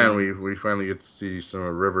 Yeah, and we finally get to see some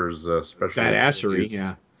of River's special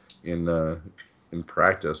badassery, in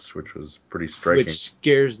practice, which was pretty striking. Which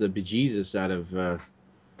scares the bejesus out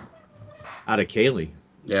of Kaylee.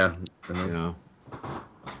 Yeah,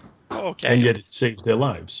 Okay. And yet it saves their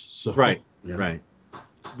lives. So. Right.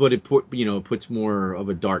 But it puts more of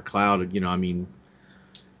a dark cloud.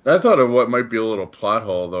 I thought of what might be a little plot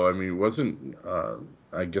hole, though. I mean, it wasn't.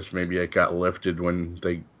 I guess maybe it got lifted when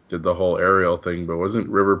they did the whole Ariel thing, but wasn't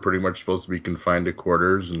River pretty much supposed to be confined to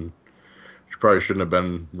quarters, and she probably shouldn't have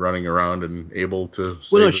been running around and able to.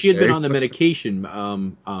 Well, no, she had been on the medication.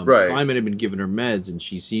 Right. Simon had been giving her meds, and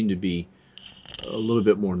she seemed to be a little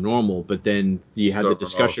bit more normal. But then you had the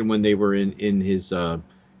discussion when they were in his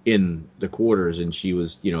in the quarters, and she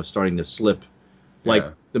was starting to slip, like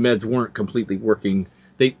the meds weren't completely working.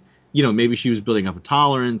 They, maybe she was building up a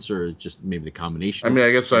tolerance, or just maybe the combination. I mean,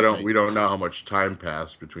 I guess we don't know how much time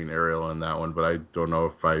passed between Ariel and that one, but I don't know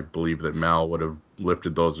if I believe that Mal would have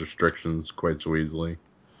lifted those restrictions quite so easily.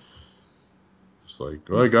 It's like,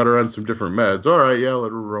 I got her on some different meds. All right, yeah,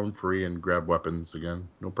 let her roam free and grab weapons again.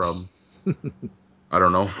 No problem. I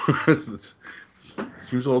don't know.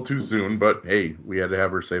 Seems a little too soon, but hey, we had to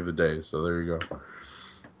have her save the day, so there you go.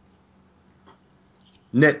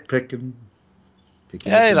 Nitpicking.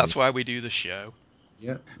 Hey, that's why we do the show.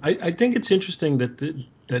 Yeah, I think it's interesting that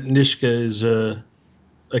Niska is a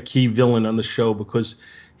key villain on the show, because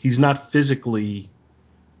he's not physically,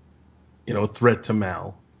 a threat to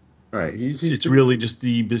Mal. Right. It's really just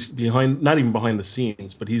the behind, not even behind the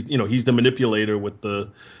scenes, but he's the manipulator with the,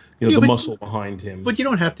 the muscle behind him. But you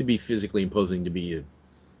don't have to be physically imposing to be a.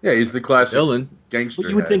 Yeah, he's the classic villain. Gangster. But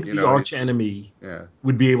you would think the arch enemy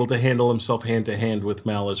would be able to handle himself hand to hand with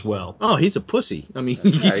Mal as well. Oh, he's a pussy. I mean,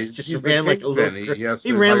 he ran like a little.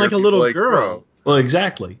 He ran like a little girl. Well,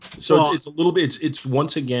 exactly. So it's a little bit. It's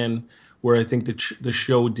once again where I think the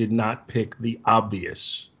show did not pick the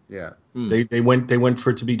obvious. Yeah. They went for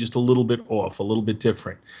it to be just a little bit off, a little bit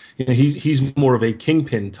different. He's more of a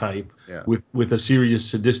kingpin type with a serious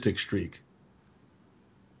sadistic streak.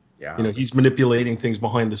 Yeah. He's manipulating things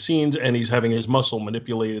behind the scenes, and he's having his muscle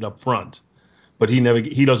manipulated up front. But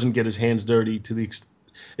he doesn't get his hands dirty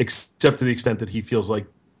except to the extent that he feels like,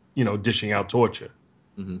 dishing out torture.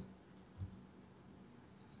 Mm-hmm.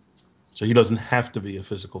 So he doesn't have to be a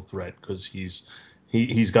physical threat because he's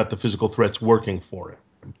got the physical threats working for him.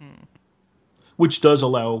 Mm-hmm. Which does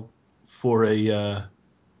allow for a,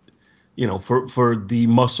 for the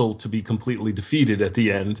muscle to be completely defeated at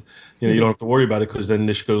the end. You don't have to worry about it because then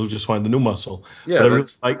Nishka will just find a new muscle. Yeah,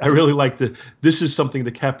 but I really like this is something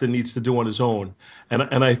the captain needs to do on his own.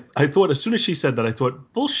 And I thought as soon as she said that, I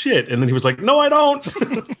thought, bullshit. And then he was like, no, I don't.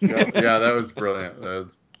 yeah, that was brilliant. That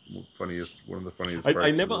was one of the funniest parts.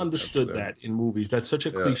 I never understood that in movies. That's such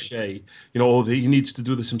a cliche. He needs to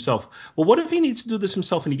do this himself. Well, what if he needs to do this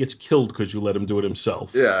himself and he gets killed because you let him do it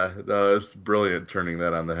himself? Yeah, no, it's brilliant turning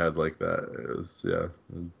that on the head like that. It was,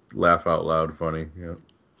 laugh out loud funny. Yeah.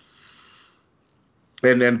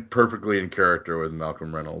 And perfectly in character with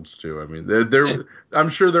Malcolm Reynolds too. I mean, I'm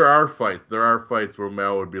sure there are fights. There are fights where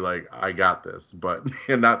Mel would be like, "I got this," but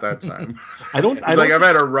not that time. I've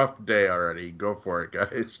had a rough day already. Go for it,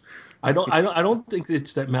 guys. I don't think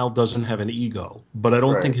it's that Mal doesn't have an ego, but I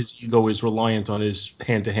don't think his ego is reliant on his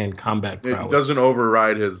hand-to-hand combat prowess. It doesn't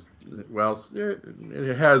override his. Well,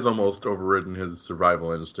 it has almost overridden his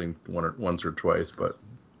survival instinct once or twice, but.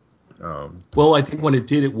 Well, I think when it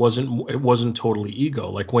did, it wasn't totally ego.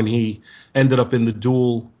 Like when he ended up in the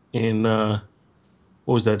duel in what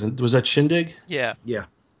was that? Was that Shindig? Yeah. I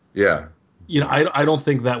don't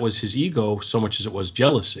think that was his ego so much as it was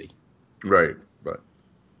jealousy. Right, but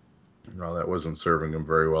no, that wasn't serving him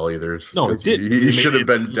very well either. No, it didn't. He should have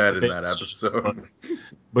been dead in that episode.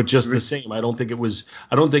 But just the same, I don't think it was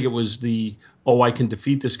the I can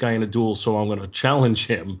defeat this guy in a duel, so I'm going to challenge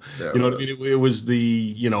him. Yeah, what I mean? It was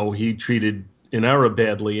the he treated Inara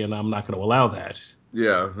badly, and I'm not going to allow that.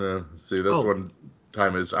 Yeah. See, that's one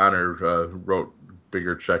time his honor wrote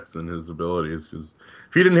bigger checks than his abilities, because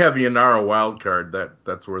if he didn't have the Inara wild card,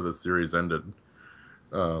 that's where the series ended.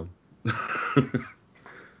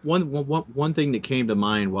 One thing that came to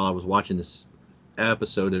mind while I was watching this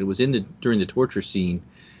episode, and it was during the torture scene,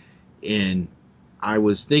 and I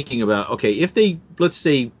was thinking about, okay, if they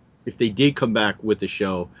did come back with the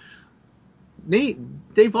show,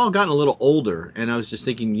 they've all gotten a little older, and I was just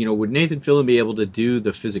thinking, would Nathan Fillion be able to do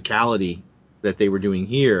the physicality that they were doing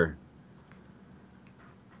here?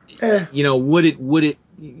 Would it?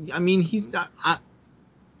 I mean, he's not.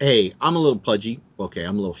 Hey, I'm a little pudgy. Okay,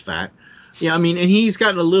 I'm a little fat. Yeah, I mean, and he's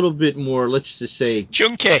gotten a little bit more, let's just say,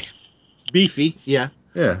 chunky, beefy. Yeah.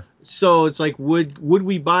 So it's like, would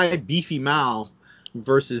we buy beefy Mal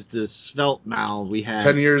versus the svelte Mal we had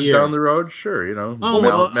 10 years here? Down the road? Sure,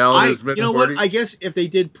 Mal in his mid-40s. What? I guess if they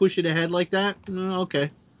did push it ahead like that, okay.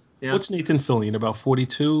 Yeah. What's Nathan Fillion, about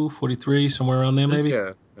 42, 43, somewhere around there, maybe?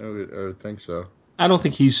 Yeah, I would think so. I don't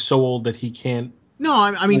think he's so old that he can't. No,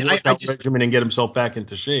 I mean, I just regimen and get himself back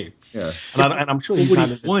into shape. Yeah, and I'm sure he's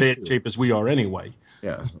not in as bad shape as we are anyway.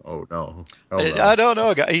 Yeah. Oh no. I don't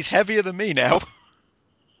know. He's heavier than me now.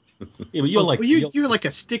 Yeah, but you're like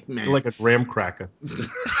a stick man. You're like a graham cracker.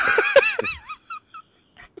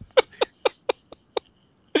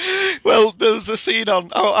 Well, there was a scene on.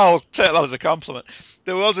 I'll take that as a compliment.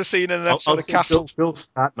 There was a scene in an episode of Castle. Bill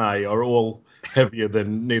Scott and I are all heavier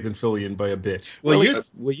than Nathan Fillion by a bit. Well,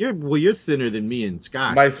 you're thinner than me and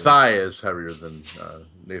Scott. My thigh is heavier than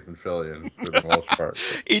Nathan Fillion for the most part.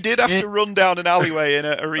 So. He did have to run down an alleyway in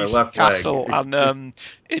a recent castle, and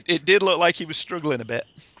it did look like he was struggling a bit.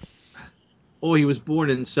 Oh, he was born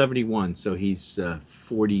in 1971, so he's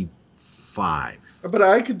 45. But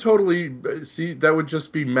I could totally see that would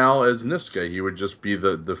just be Mal as Niska. He would just be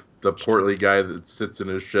the portly guy that sits in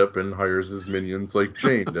his ship and hires his minions like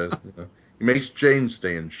Jane does. He makes Jane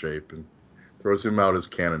stay in shape and throws him out as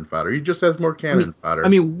cannon fodder. He just has more cannon fodder. I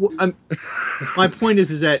mean, my point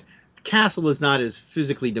is that Castle is not as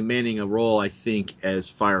physically demanding a role, I think, as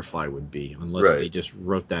Firefly would be, unless they just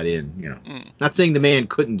wrote that in. Not saying the man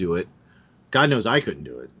couldn't do it, God knows I couldn't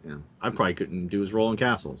do it. I probably couldn't do his Roland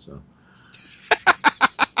Castle. So.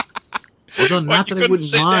 Although not that I wouldn't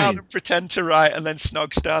sit mind. Down and pretend to write and then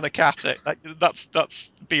snog Stan a cat. That's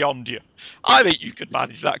beyond you. I think you could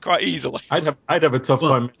manage that quite easily. I'd have a tough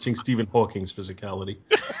time matching Stephen Hawking's physicality.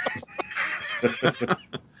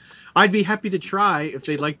 I'd be happy to try if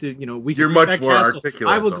they'd like to. We You're can much back more Castle.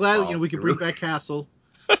 articulate. I will gladly. We can bring back Castle.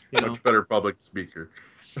 Much better public speaker.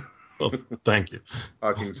 Well, thank you.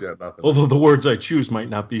 Hawking's got nothing. Although the words I choose might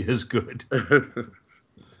not be as good.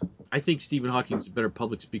 I think Stephen Hawking's a better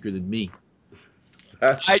public speaker than me.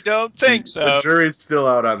 I don't think so. The jury's still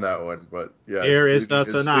out on that one, but yeah. Here is the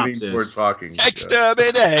synopsis. It's leaning towards Hawking.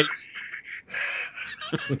 Exterminate!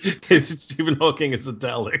 Is it Stephen Hawking as a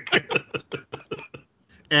Dalek?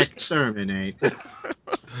 Exterminate.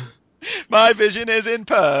 My vision is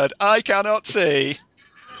impaired. I cannot see.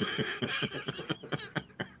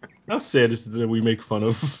 How sad is it that we make fun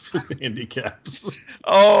of handicaps?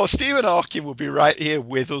 Oh, Stephen Hawking will be right here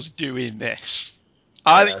with us doing this.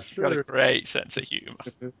 I think he's got a great sense of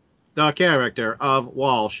humor. The character of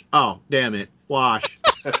Walsh. Oh, damn it. Wash.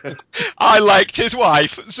 I liked his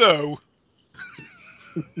wife, Zoe.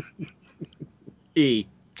 E.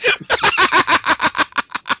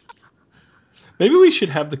 Maybe we should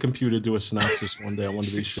have the computer do a synopsis one day on one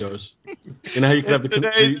of these shows. You know how you can have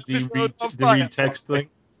the read text thing?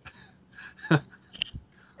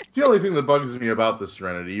 The only thing that bugs me about the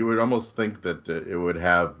Serenity, you would almost think that it would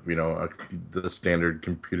have, the standard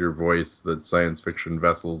computer voice that science fiction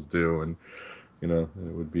vessels do, and it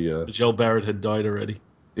would be a. Jill Barrett had died already.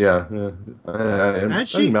 Yeah. I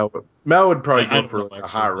think Mel would probably go for a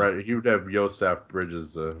hot red. He would have Yosef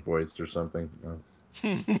Bridges' voice or something.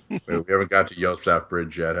 We haven't got to Yosef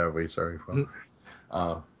Bridge yet, have we? Sorry.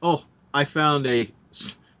 I found a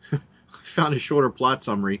shorter plot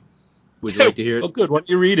summary. Would you like to hear it? Oh, good. Why don't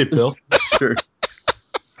you read it, Bill? Sure.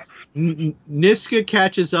 Niska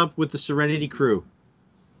catches up with the Serenity crew.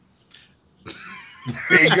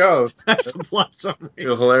 There you go. That's the plot summary.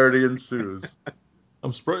 Hilarity ensues.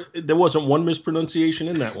 I'm surprised there wasn't one mispronunciation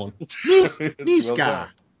in that one. Niska.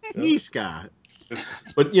 Niska.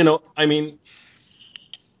 But,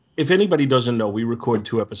 if anybody doesn't know, we record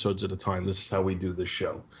 2 episodes at a time. This is how we do this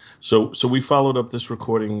show. So we followed up this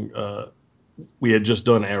recording. We had just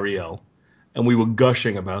done Ariel, and we were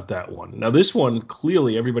gushing about that one. Now, this one,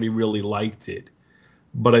 clearly everybody really liked it,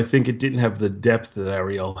 but I think it didn't have the depth that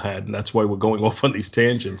Ariel had, and that's why we're going off on these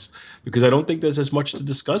tangents, because I don't think there's as much to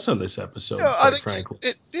discuss on this episode, frankly.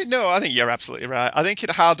 I think you're absolutely right. I think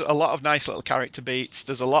it had a lot of nice little character beats.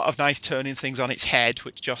 There's a lot of nice turning things on its head,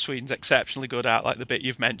 which Joss Whedon's exceptionally good at, like the bit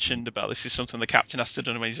you've mentioned about this is something the captain has to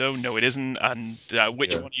do on his own. No, it isn't. And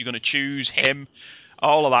which one are you going to choose? Him?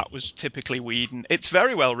 All of that was typically Whedon. It's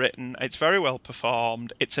very well written. It's very well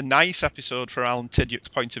performed. It's a nice episode for Alan Tidiock's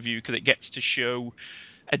point of view because it gets to show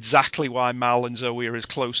exactly why Mal and Zoe are as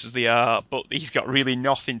close as they are, but he's got really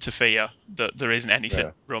nothing to fear that there isn't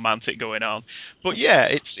anything romantic going on. But yeah,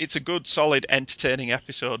 it's a good, solid, entertaining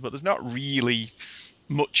episode, but there's not really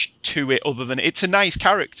much to it other than it's a nice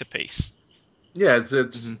character piece. Yeah,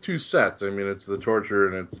 it's 2 sets. I mean, it's the torture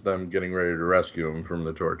and it's them getting ready to rescue him from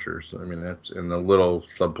the torture. So, I mean, that's in a little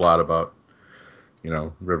subplot about,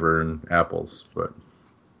 River and apples, but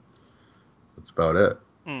that's about it.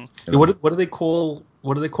 What do they call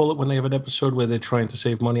it when they have an episode where they're trying to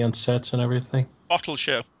save money on sets and everything? Bottle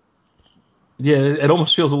show. Yeah, it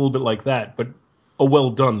almost feels a little bit like that, but a well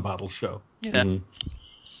done bottle show. Yeah. Mm-hmm.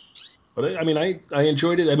 But I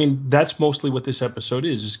enjoyed it. I mean, that's mostly what this episode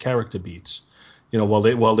is character beats. While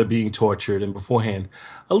they're being tortured, and beforehand,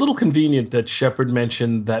 a little convenient that Shepard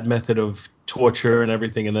mentioned that method of torture and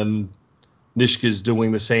everything, and then Niska's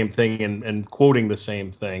doing the same thing and quoting the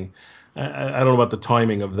same thing. I don't know about the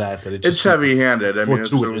timing of that. It's heavy-handed. I mean,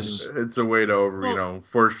 it's a way to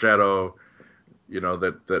foreshadow,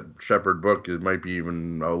 that Shepard book it might be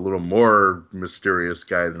even a little more mysterious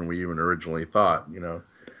guy than we even originally thought.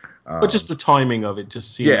 But just the timing of it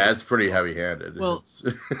just seems. Yeah, it's pretty heavy-handed. Well.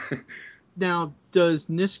 Now, does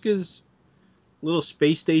Niska's little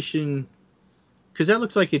space station, because that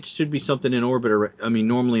looks like it should be something in orbit,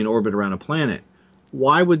 normally in orbit around a planet.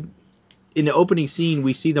 Why would, in the opening scene,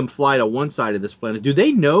 we see them fly to one side of this planet? Do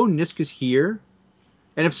they know Niska's here?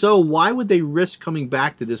 And if so, why would they risk coming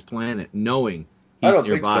back to this planet knowing he's nearby? I don't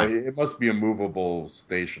think so. It must be a movable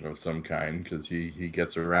station of some kind, because he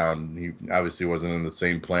gets around. He obviously wasn't in the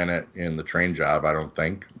same planet in the train job, I don't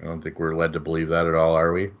think. I don't think we're led to believe that at all,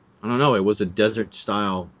 are we? I don't know. It was a desert-ish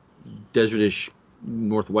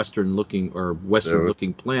northwestern looking or western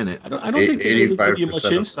looking planet. I don't think they really give you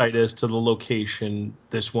much insight as to the location,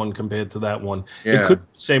 this one compared to that one. Yeah. It could be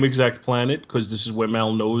the same exact planet, because this is where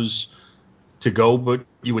Mal knows to go, but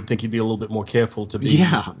you would think he'd be a little bit more careful to be.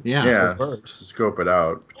 Scope it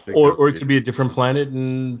out. Or it could be a different planet,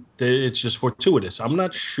 and it's just fortuitous. I'm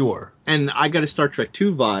not sure. And I got a Star Trek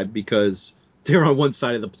 2 vibe, because they're on one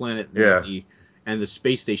side of the planet, and the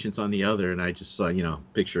space station's on the other, and I just saw,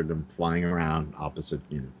 pictured them flying around opposite,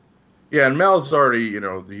 Yeah, and Mal's already,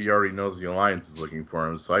 he already knows the Alliance is looking for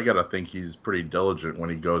him, so I gotta think he's pretty diligent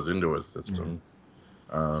when he goes into a system.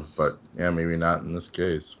 But maybe not in this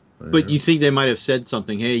case. But you think they might have said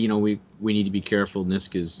something? Hey, we need to be careful.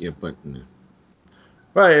 Niska's, but.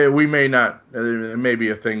 Well, we may not. It may be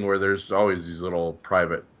a thing where there's always these little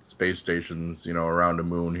private space stations, around a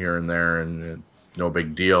moon here and there, and it's no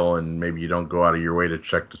big deal. And maybe you don't go out of your way to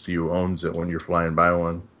check to see who owns it when you're flying by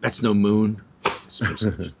one. That's no moon.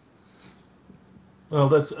 Well,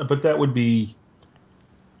 that would be.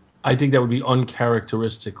 I think that would be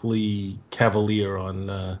uncharacteristically cavalier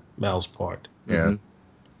on Mal's part. Yeah. Mm-hmm.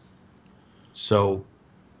 So,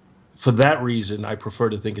 for that reason, I prefer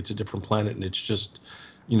to think it's a different planet, and it's just,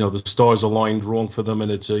 the stars aligned wrong for them,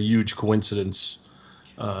 and it's a huge coincidence.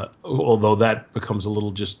 Although that becomes a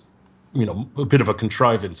little just, a bit of a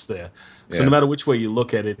contrivance there. So no matter which way you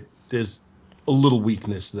look at it, there's a little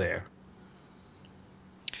weakness there.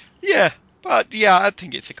 Yeah, but I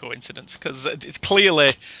think it's a coincidence, because it's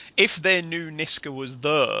clearly, if they knew Niska was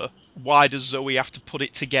there, why does Zoe have to put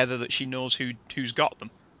it together that she knows who's got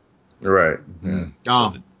them? Right. Yeah.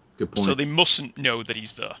 Good point. So they mustn't know that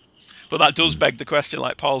he's there. But that does beg the question,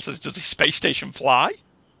 like Paul says, does the space station fly?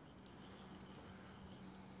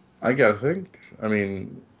 I gotta think. I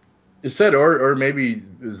mean, you said, or maybe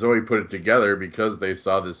Zoe put it together because they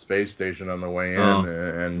saw this space station on the way in,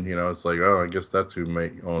 and it's like, I guess that's who may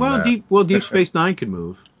own that. Deep Space Nine could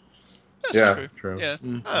move. That's true. Yeah.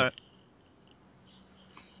 All right.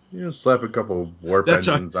 Slap a couple warp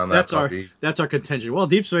engines on that puppy. That's our contention. Well,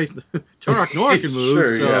 Deep Space Turok Nora can move,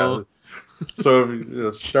 sure, so... Yeah.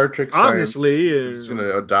 So Star Trek obviously is going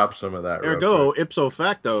to adopt some of that. Ergo, ipso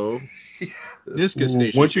facto, Niska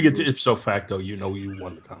Station. Once you get to ipso facto, you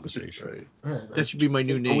won the conversation. Right. That should be my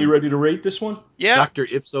new name. Are we ready to rate this one? Yeah. Dr.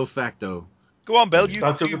 Ipso Facto. Go on, Bill.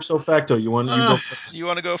 Dr. Ipso Facto, you go first. You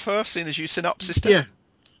want to go first, seeing as you synopsis it?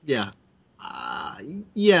 Yeah.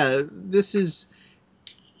 This is...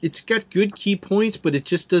 It's got good key points, but it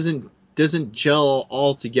just doesn't gel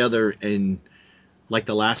all together and like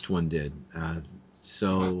the last one did.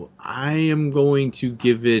 So I am going to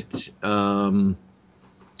give it. I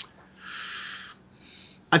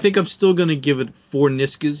think I'm still going to give it 4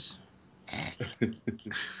 Niskas,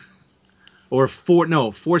 or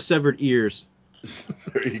 4 severed ears.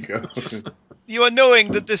 There you go. You are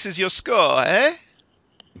knowing that this is your score, eh?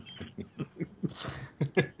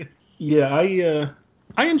 Yeah,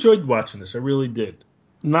 I enjoyed watching this. I really did.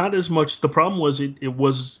 Not as much. The problem was it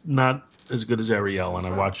was not as good as Ariel, and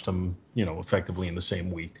I watched them, effectively in the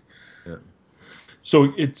same week. Yeah.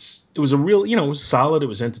 So it was a real, it was solid. It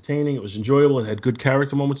was entertaining. It was enjoyable. It had good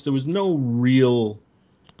character moments. There was no real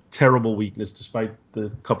terrible weakness, despite the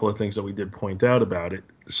couple of things that we did point out about it.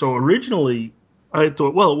 So originally, I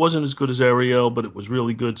thought, well, it wasn't as good as Ariel, but it was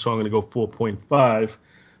really good, so I'm going to go 4.5.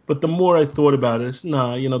 But the more I thought about it,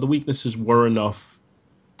 the weaknesses were enough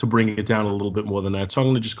to bring it down a little bit more than that. So I'm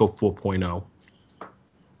going to just go 4.0.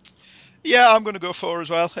 Yeah, I'm going to go 4 as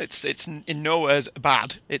well. It's in no ways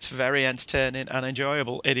bad. It's very entertaining and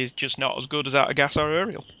enjoyable. It is just not as good as Out of Gas or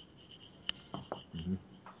Ariel. Mm-hmm.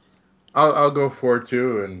 I'll go 4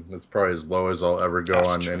 too, and that's probably as low as I'll ever go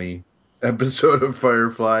on any episode of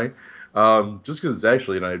Firefly. Just because it's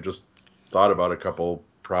actually, and I just thought about a couple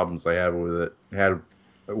problems I had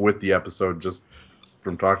with the episode just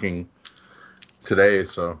from talking today,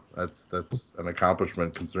 so that's an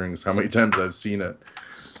accomplishment considering how many times I've seen it.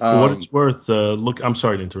 For what it's worth, I'm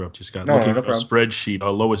sorry to interrupt you, Scott. No, looking no at our spreadsheet, our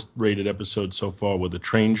lowest rated episode so far were The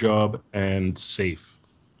Train Job and Safe.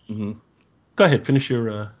 Mm-hmm. Go ahead, finish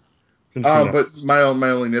your but my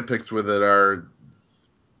only nitpicks with it are,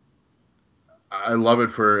 I love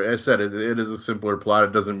it for, as I said, it is a simpler plot.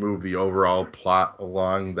 It doesn't move the overall plot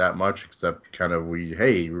along that much, except kind of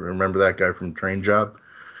remember that guy from Train Job?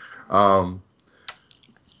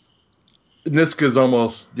 Niska's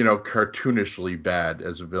almost, cartoonishly bad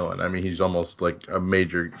as a villain. I mean, he's almost like a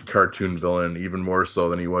major cartoon villain, even more so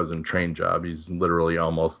than he was in Train Job. He's literally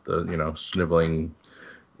almost the, sniveling,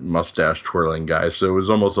 mustache twirling guy. So it was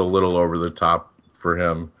almost a little over the top for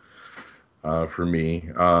him, for me.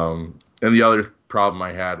 And the other problem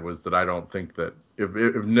I had was that I don't think that if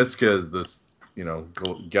Niska is this,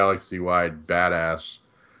 galaxy-wide badass,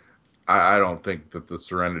 I don't think that the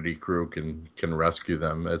Serenity crew can rescue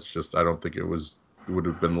them. It's just, I don't think it would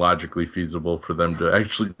have been logically feasible for them to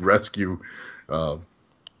actually rescue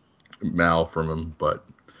Mal from him. But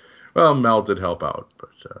Mal did help out. But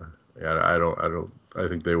I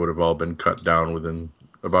think they would have all been cut down within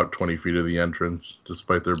about 20 feet of the entrance,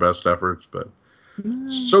 despite their best efforts. But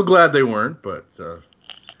so glad they weren't. But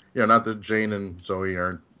not that Jane and Zoe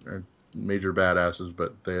aren't major badasses,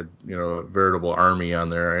 but they had a veritable army on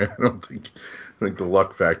there. I think the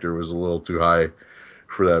luck factor was a little too high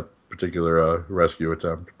for that particular rescue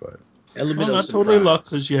attempt. But not totally luck,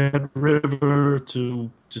 because you had River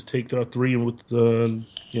to just take out 3 with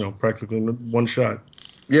practically one shot.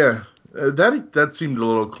 Yeah, that seemed a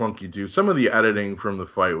little clunky too. Some of the editing from the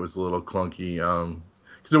fight was a little clunky,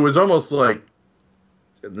 because it was almost like,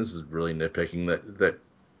 and this is really nitpicking, that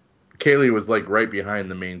Kaylee was like right behind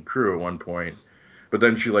the main crew at one point, but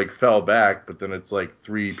then she like fell back. But then it's like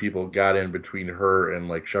 3 people got in between her and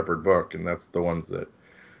like Shepherd Book, and that's the ones that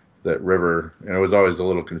River. And it was always a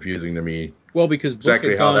little confusing to me. Well, because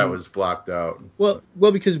exactly how that was blocked out. Well,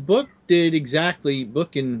 because Book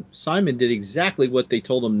and Simon did exactly what they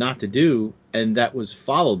told them not to do, and that was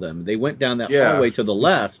follow them. They went down that hallway to the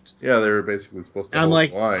left. Yeah, they were basically supposed to hold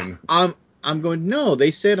the line. I'm going, no, they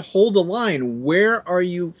said hold the line. Where are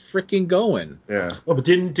you freaking going? Yeah. Oh, but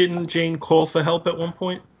didn't Jane call for help at one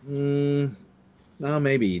point? No,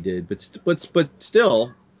 maybe he did, but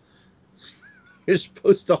still, you're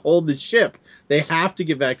supposed to hold the ship. They have to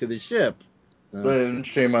get back to the ship. And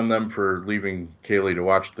shame on them for leaving Kaylee to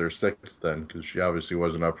watch their 6 then, because she obviously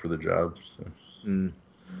wasn't up for the job. So.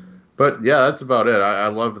 But yeah, that's about it. I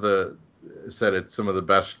love said it's some of the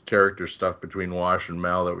best character stuff between Wash and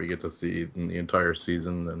Mal that we get to see in the entire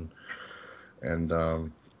season, and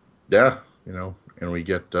and we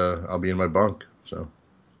get I'll be in my bunk. So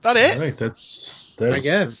that it? All right, that's I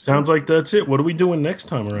guess. Sounds like that's it. What are we doing next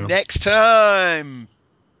time around? Next time,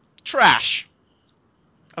 trash.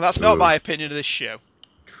 And that's not my opinion of this show.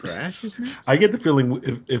 Trash is next? I get the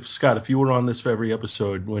feeling if Scott, if you were on this for every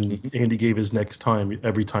episode, when Andy gave his next time,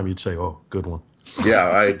 every time you'd say, "Oh, good one." Yeah,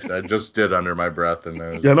 I just did under my breath, and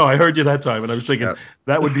I heard you that time, and I was thinking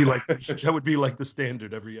that would be like the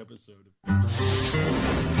standard every episode.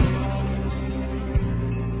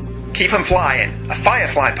 Keep 'em Flying, a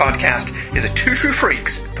Firefly podcast, is a Two True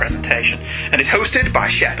Freaks presentation, and is hosted by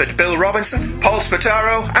Shepherd Bill Robinson, Paul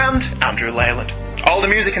Spataro, and Andrew Leyland. All the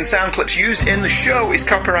music and sound clips used in the show is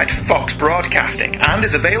copyright Fox Broadcasting and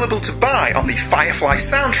is available to buy on the Firefly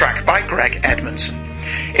soundtrack by Greg Edmondson.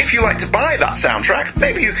 If you like to buy that soundtrack,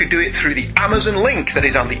 maybe you could do it through the Amazon link that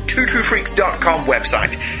is on the twotruefreaks.com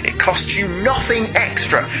website. It costs you nothing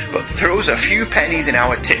extra, but throws a few pennies in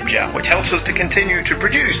our tip jar, which helps us to continue to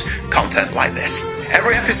produce content like this.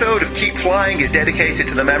 Every episode of Keep Flying is dedicated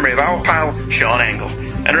to the memory of our pal, Sean Engel.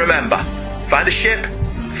 And remember, find a ship,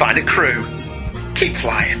 find a crew, keep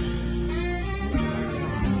flying.